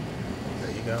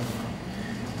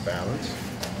 Balance.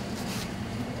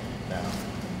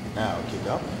 Now, kick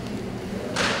up.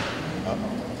 Up.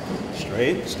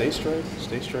 Straight. Stay straight.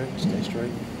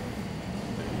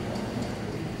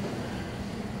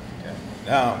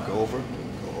 Now, go over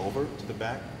to the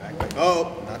back.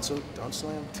 Oh, not so, don't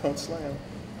slam.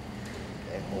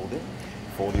 Okay, hold it.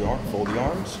 Fold the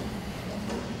arms.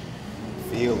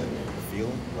 Feel it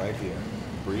right here.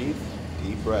 Breathe,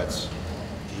 deep breaths.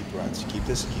 Keep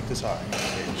this high.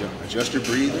 Okay, adjust your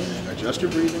breathing.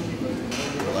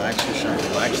 Relax your shoulder,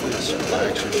 relax your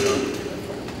shoulder.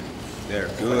 There,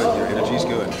 good, your energy's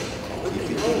good.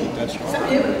 Keep that strong.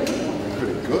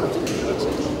 Pretty good.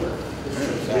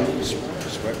 Now,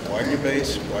 widen your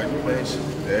base.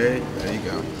 There you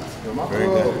go. Very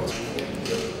good.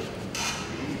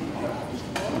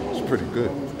 It's pretty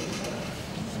good.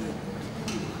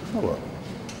 Hold up.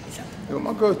 Yo,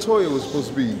 my girl Toya was supposed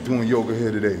to be doing yoga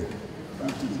here today.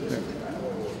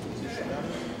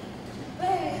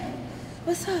 Hey,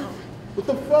 what's up? What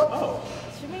the fuck? Oh.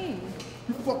 What you mean?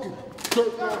 You fucking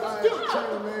dirt man,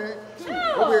 man.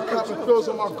 Over here copping pills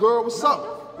on my girl. What's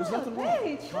up? There's nothing wrong.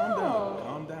 Hey, chill.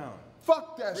 Calm down.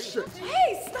 Fuck that shit.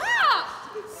 Hey, stop!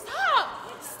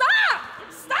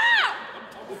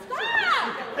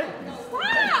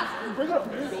 Bring it up.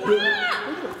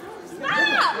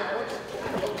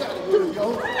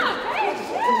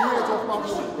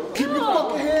 Keep your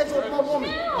fucking hands off my woman.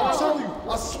 I'm telling you,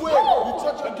 I swear, you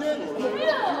touch her again, I'm gonna fuck you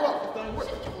up.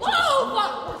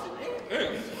 Whoa!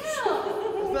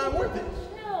 It's not worth it.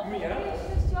 It's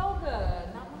just yoga,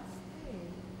 not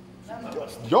my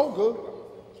stage. Yoga?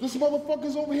 This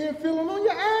motherfucker's over here feeling on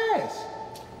your ass.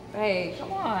 Hey,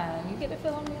 come on. You get to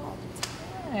feel on me all the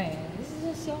time. This is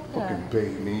just yoga. Fucking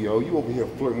bait me, yo. You over here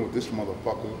flirting with this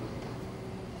motherfucker.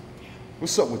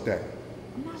 What's up with that?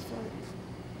 I'm not flirting.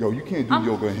 Yo, you can't do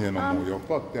yoga in here no more, yo.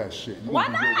 Fuck that shit. You Why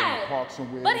wanna do yoga in the not? park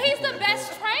somewhere? But he's the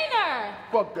best trainer.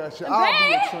 Fuck that shit. Babe? I'll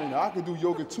be a trainer. I can do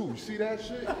yoga too. You see that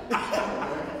shit? Fuck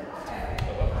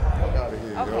out of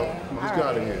here, yo. Come on, let's get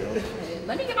out of here, yo.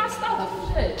 Let me get my stuff.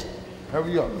 Shit.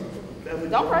 Hurry up.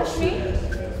 Don't rush me.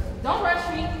 Don't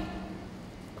rush me.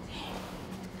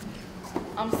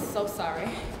 I'm so sorry.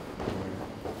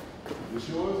 This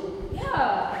yours?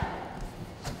 Yeah.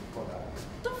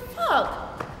 The fuck?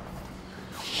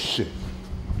 Shit.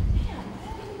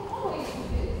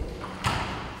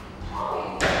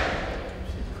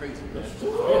 Crazy, man.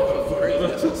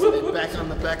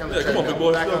 Back on the Yeah, come on, treadmill. big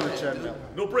boy. Back on the treadmill.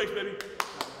 No breaks, baby.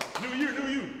 New year, new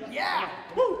you. Yeah.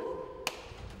 Woo.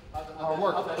 Hard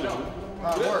work.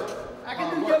 Hard work. I can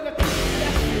do yoga.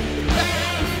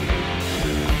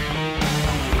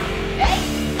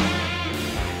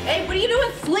 Hey, what are you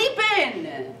doing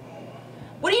sleeping?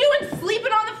 What are you doing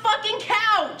sleeping on the fucking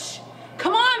couch?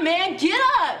 Come on, man, get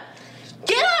up!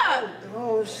 Get up!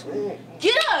 Oh, shit.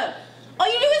 Get up!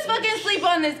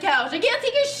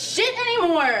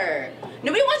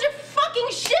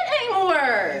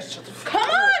 Come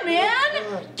on,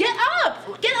 man! Get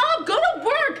up! Get up! Go to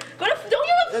work! Don't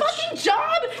you have a fucking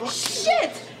job?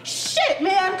 Shit,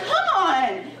 man! Come on!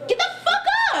 Get the fuck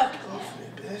up!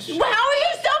 How are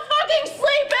you still fucking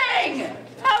sleeping?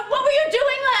 What were you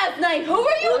doing last night? Who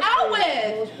were you out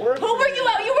with? Who were you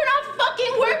out? You were not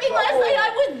fucking working last night.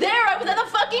 I was there. I was at the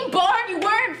fucking bar. You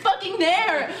weren't fucking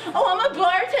there. Oh, I'm a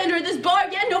bartender at this bar.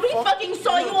 Yeah, nobody fucking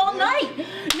saw you all night.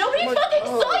 Nobody fucking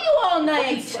saw you all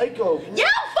night. Psycho. Yeah,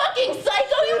 fucking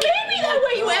psycho. You made me that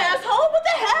way, you asshole. What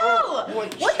the hell?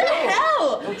 What the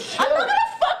hell? I'm not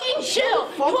gonna fucking chill.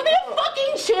 You want me to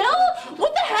fucking chill?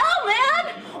 What the hell, man?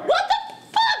 What the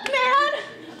fuck, man?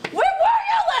 Where were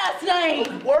you last night?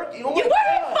 I was working. Oh You my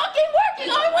weren't God. fucking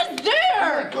working. I was there.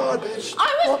 Oh my God, bitch.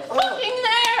 I was fucking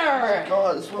there. Oh my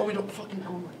God, that's why we don't fucking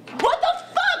go. What the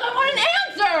fuck? I want an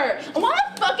answer. I want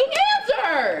a fucking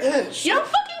answer. Bitch. You don't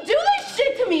fucking do this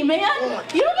shit to me, man.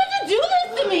 Fuck. You don't get to do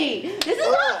this to me. This is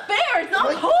not fair. It's not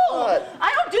my cool. God.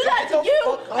 I don't do that Get to the you.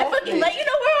 fuck I off fucking me. let you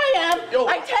know where I am. Yo.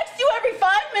 I text you every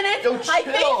 5 minutes. Yo, I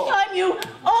chill. FaceTime you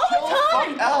all the Chill the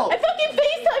time. fuck out. I fucking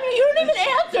FaceTime you. You don't even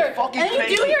answer. fucking And you do.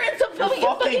 crazy. You're in some You're fucking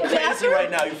fucking crazy bathroom.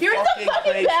 right now. You're in some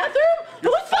fucking bathroom.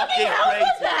 Whose fucking house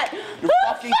was that? Whose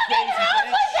fucking fucking crazy, house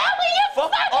bitch. was that? Will you Fuck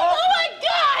fucking? off. Oh my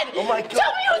God! Oh my God.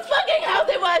 Tell me whose fucking house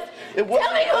it was. It wasn't.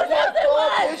 Tell me whose house it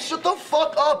was. Shut the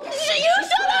fuck up. You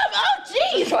shut up! Oh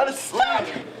jeez! I'm trying to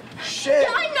sleep. Shit.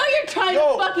 Yeah, I know you're trying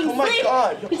Yo, to fucking oh my sleep.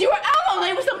 God. Because you were out all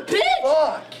night with some bitch.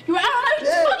 Fuck. You were out all night.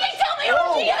 Bitch. Fucking tell me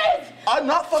who she is. I'm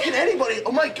not fucking anybody.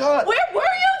 Oh my God. Where were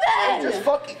you then? I'm just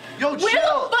fucking. Yo, Where chill.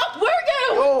 the fuck were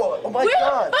you? Yo, oh my Where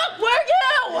God. the fuck were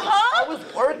you? Huh? I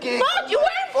was working. Fuck, you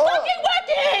weren't fucking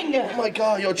working. Oh my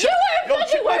God, yo, check. You weren't Yo,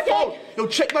 check fucking my working. phone. Yo,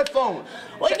 check my phone.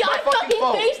 Well, Check yeah, my I fucking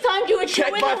phone. FaceTimed you at 2 Check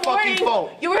in my the fucking morning. phone.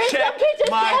 You were in Check some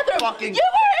bitch's my bathroom. fucking- You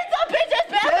were in some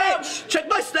bitch's bathroom. Bitch, check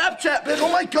my Snapchat, bitch.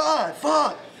 Oh my God,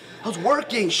 fuck. I was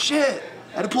working, shit.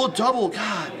 I had to pull a double,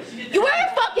 God. You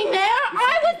weren't fucking there.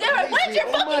 I was there. I went to your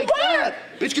Oh fucking my work. God.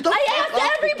 Bitch, get the I fuck asked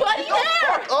off everybody me.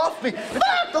 there. Get the fuck off me. Bitch,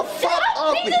 get the fuck Stop,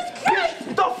 off me. Jesus Christ. Bitch,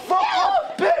 get the fuck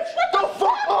off. Bitch, get the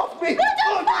fuck off me. What the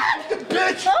Oh, fuck? you fucking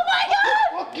bitch. Oh my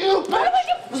God. Fuck you, Why bitch. would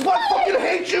you This is why I fucking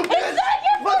hate you, bitch. It's not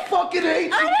your I fucking hate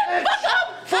you, I didn't bitch. fuck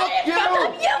up. Fuck I didn't you. fuck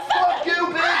up. You fucked Fuck up. you,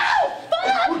 bitch. Ow,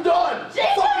 fuck. We're done. Jesus.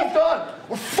 We're fucking done.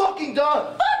 We're fucking done.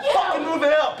 Fuck you. Fucking move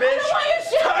it out, bitch. I don't want your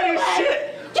shit Tired of your anyway.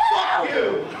 shit. Get Fuck out.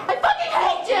 you. I fucking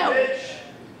hate you. Bitch.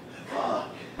 Fuck.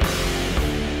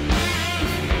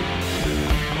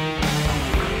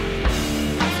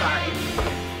 I'm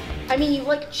sorry. I mean, you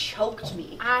like choked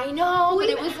me. I know, but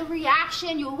it was a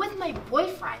reaction. You were with my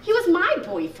boyfriend. He was my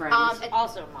boyfriend. It's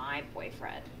also my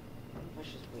boyfriend, which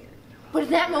is weird. But in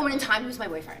that moment in time, he was my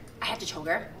boyfriend. I had to choke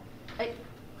her.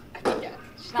 Yeah,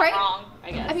 she's not wrong,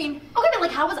 I guess. I mean, okay, but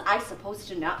like, how was I supposed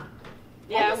to know?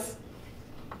 Yeah.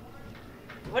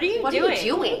 What are you What are doing?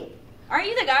 you doing? Aren't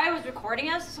you the guy who was recording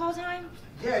us this whole time?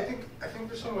 Yeah, I think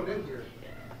there's someone in here.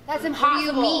 That's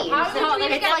impossible. What do you mean? How did you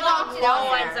even get locked We'll out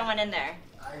find there? someone in there.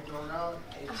 I don't know.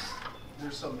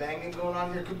 There's some banging going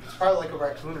on here. It's probably like a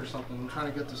raccoon or something. I'm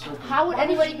trying to get this open. How would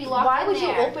anybody be locked Why in would you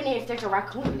there? open it if there's a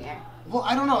raccoon in there? Well,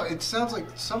 I don't know. It sounds like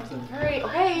something. All right,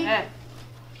 okay.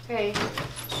 Okay.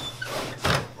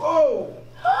 Oh!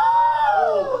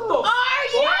 Oh! Are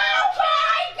you? Oh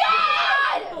my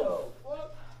God!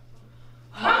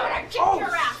 I'm gonna kick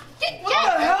your ass. Get What the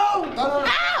hell? No, no, no.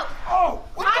 out! Oh!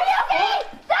 What Are the you okay?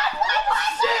 fuck? That's my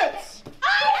Shit! I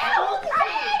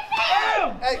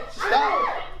am. Hey,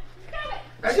 stop!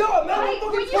 Hey, yo, I'm not Wait,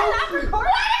 fucking were you not talking. recording?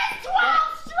 What is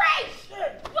 12 straight?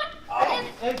 What?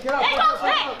 Hey, get up. Hey, go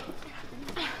straight!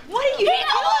 What are you doing? He's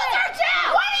a loser too!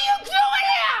 What are you doing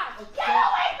here? Get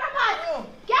away from us!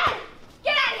 Get out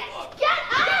of here! Get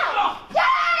out! Get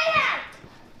out of here!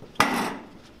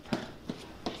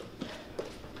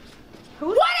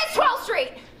 What is 12th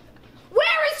Street?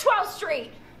 Where is 12th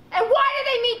Street? And why did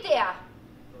they meet there?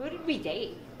 Who did we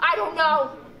date? I don't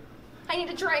know. I need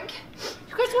a drink.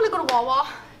 You guys want to go to Wawa?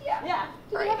 Yeah. Yeah.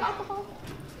 Do they have alcohol?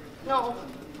 No.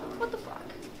 What the fuck?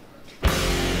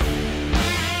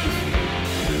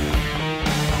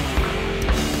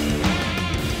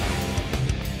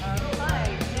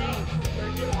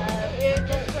 We're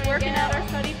just working out our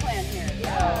study plan here.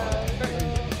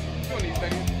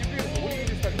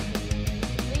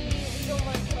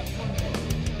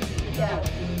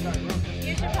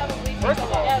 You should probably. First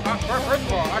of all,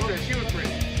 I said she was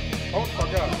pretty. Oh, fuck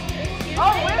up.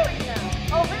 Oh, really?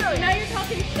 Oh, really? Now you're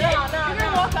talking shit. You're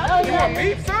gonna walk up. You want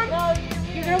me, son?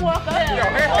 You're gonna walk up. Yo,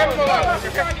 hands pull up.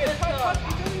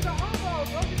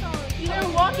 You're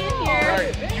gonna walk in here.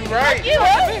 Right. You right. You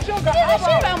what? You got this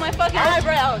shit about my fucking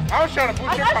eyebrows. I was trying to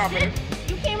boost I your got confidence. shit.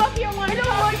 You came up here and wanted to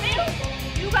talk to me.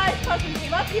 You guys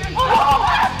here. Oh,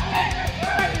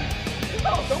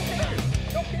 don't care.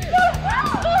 Don't care.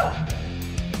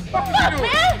 What you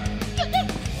doing? Man! You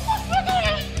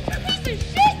piece of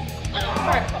shit!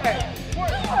 Hey,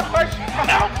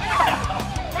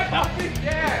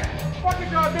 yeah. What are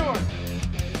y'all doing?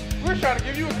 We're trying to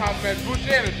give you a compliment. Bush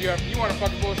energy up. You want to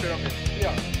fucking bullshit up here.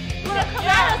 Yeah. You wanna come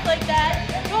at us like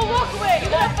that? Don't walk away. You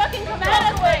wanna fucking come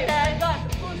at us like that? You're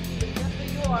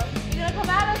gonna come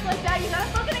at us like that? You gotta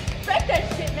fucking expect that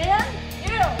shit, man.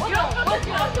 Ew. You don't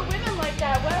fucking talk to women like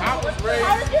that. How did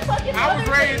you fucking I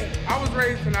was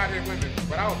raised to not hit women,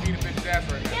 but I would beat a bitch's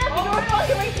ass right now. Yeah, but you're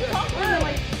fucking raised to talk to women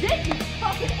like shit, you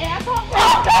fucking asshole.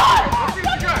 Oh, God!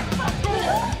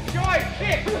 You're like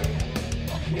shit!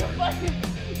 You're fucking fucking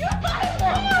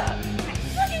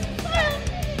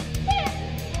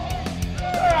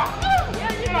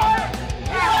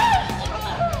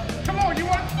come on, you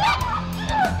want?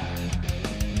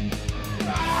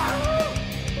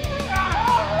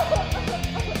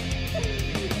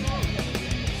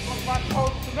 What's my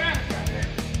coach Savannah got there?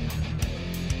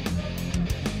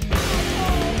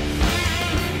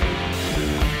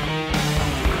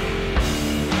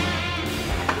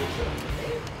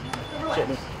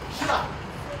 Shut up.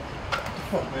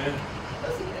 Fuck, man.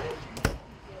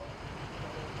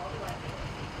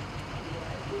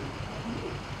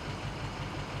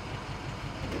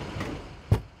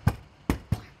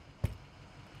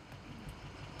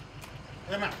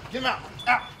 Get him out. Get him out.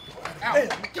 Out. Out. Hey,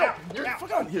 get the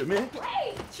fuck out of here, man.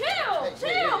 Hey, chill, move.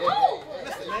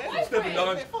 Listen, man. Stepping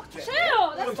down.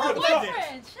 Chill, that's my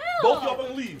boyfriend. Chill. Both y'all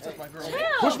fucking leave. Chill.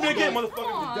 Push me again, motherfucker.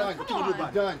 You're done. What you gonna do about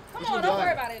it? Done. Come on, don't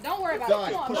worry about it. Don't worry about it.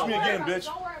 Come on, Push me again, bitch.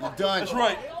 You're done. That's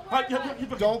right.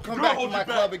 Don't come back to my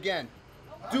club again.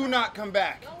 Do not come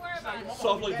back.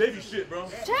 Soft like baby shit, bro.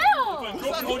 Chill. I'm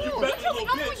on your back, you little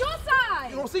I'm bitch. on your side.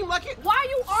 You don't seem like it. Why are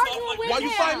you arguing with him? Why you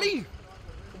fight me?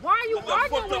 Why are you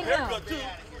arguing with him?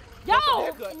 Yo,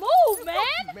 move,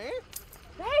 man.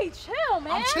 Hey, chill,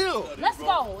 man. I'm chill. Let's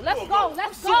go. Let's go.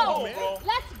 Let's go.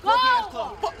 Let's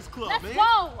go. Fuck this club, Let's man.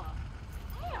 go.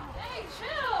 Hey,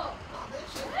 chill.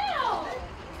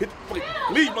 Hit the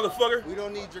fucking leave, motherfucker. We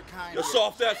don't need your kind. Your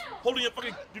soft ass holding your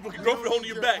fucking girlfriend holding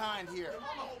your back. Kind here.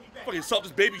 Fucking soft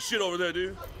this baby shit over there,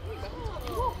 dude.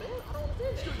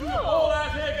 You old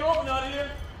ass head girlfriend out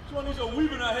here. She want to need your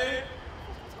weaving out here.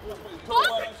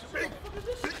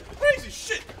 Crazy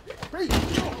shit. Crazy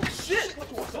shit.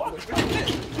 Whoa.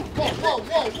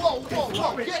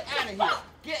 Get out of here.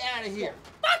 Get out of here.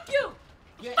 Fuck you.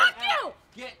 Get Fuck out.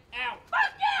 you. Get out.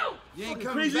 Fuck you. You ain't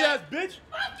coming Crazy back. ass bitch.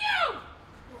 Fuck you.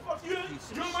 Fuck you.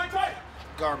 You're my type.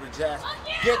 Garbage ass. Fuck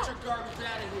you. Get your garbage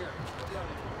out of here.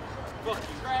 Fuck you.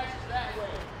 Trash is that way.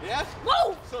 Yes?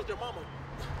 Move. So your mama.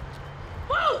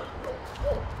 Move.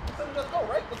 Let's go,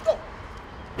 right? Let's go.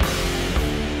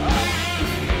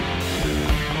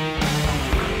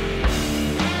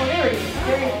 Oh, there he is.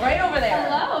 Right over there.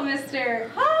 Hello,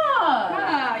 mister.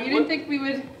 Huh. You didn't think we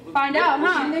would find out, huh?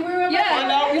 You didn't think we were gonna yeah.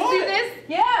 find out You what? see this?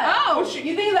 Yeah. Oh.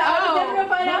 You think that I was never gonna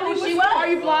find out who she was? Are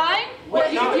you blind?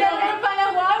 What? You never gonna find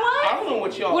out who I was? I don't know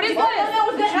what y'all. What is You this? don't know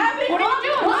what's gonna happen? What are you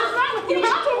doing? What is wrong with you?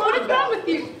 What is wrong with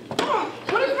you?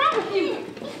 What is wrong with you?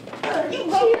 You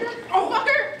cheater. Oh,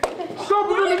 fucker. Stop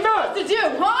What are it you in the nut. supposed to do,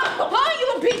 huh? Huh? You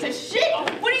a piece of shit.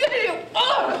 What are you gonna do?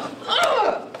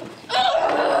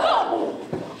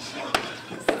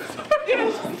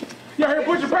 Y'all here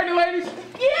pushing pregnant ladies?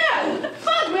 Yeah.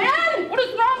 Fuck, man. What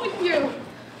is wrong with you?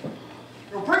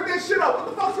 Yo, break that shit up. What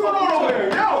the fuck's going on over there?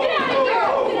 Yo! Get out of here.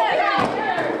 Get out of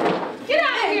here. Get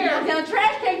out of here. You're down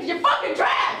trash cans. You're fucking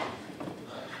trash.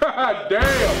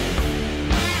 Damn.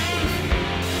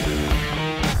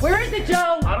 Where is it,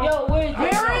 Joe? Yo, where is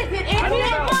it? It's been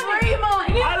 3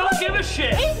 months. I don't give a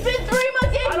shit. It's been 3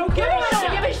 months. I don't give a shit. I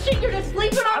don't give a shit. You're just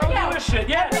sleeping on the couch. I don't give a shit.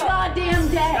 Yeah. Every goddamn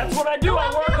day. That's what I do.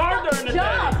 I work hard during the day. I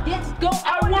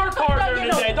work hard during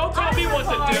the day. Don't tell me what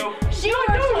to do. She What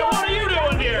are you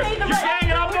doing here? You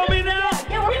ganging up on me now?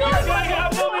 Yeah, we're You ganging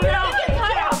up on me now? Get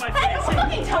out of my face.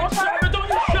 Don't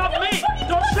shove me.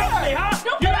 Don't shove me, huh?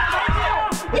 You're crazy,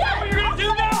 huh? Is that what you're gonna do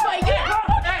now? Hey,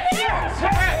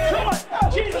 come on.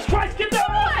 Jesus Christ, get that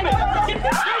off me. Get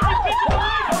this crazy bitch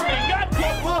away from me. God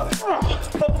damn.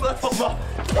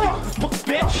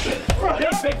 Bitch.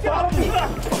 Hey, big fuck.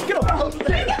 Get the fuck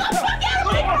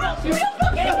out of here.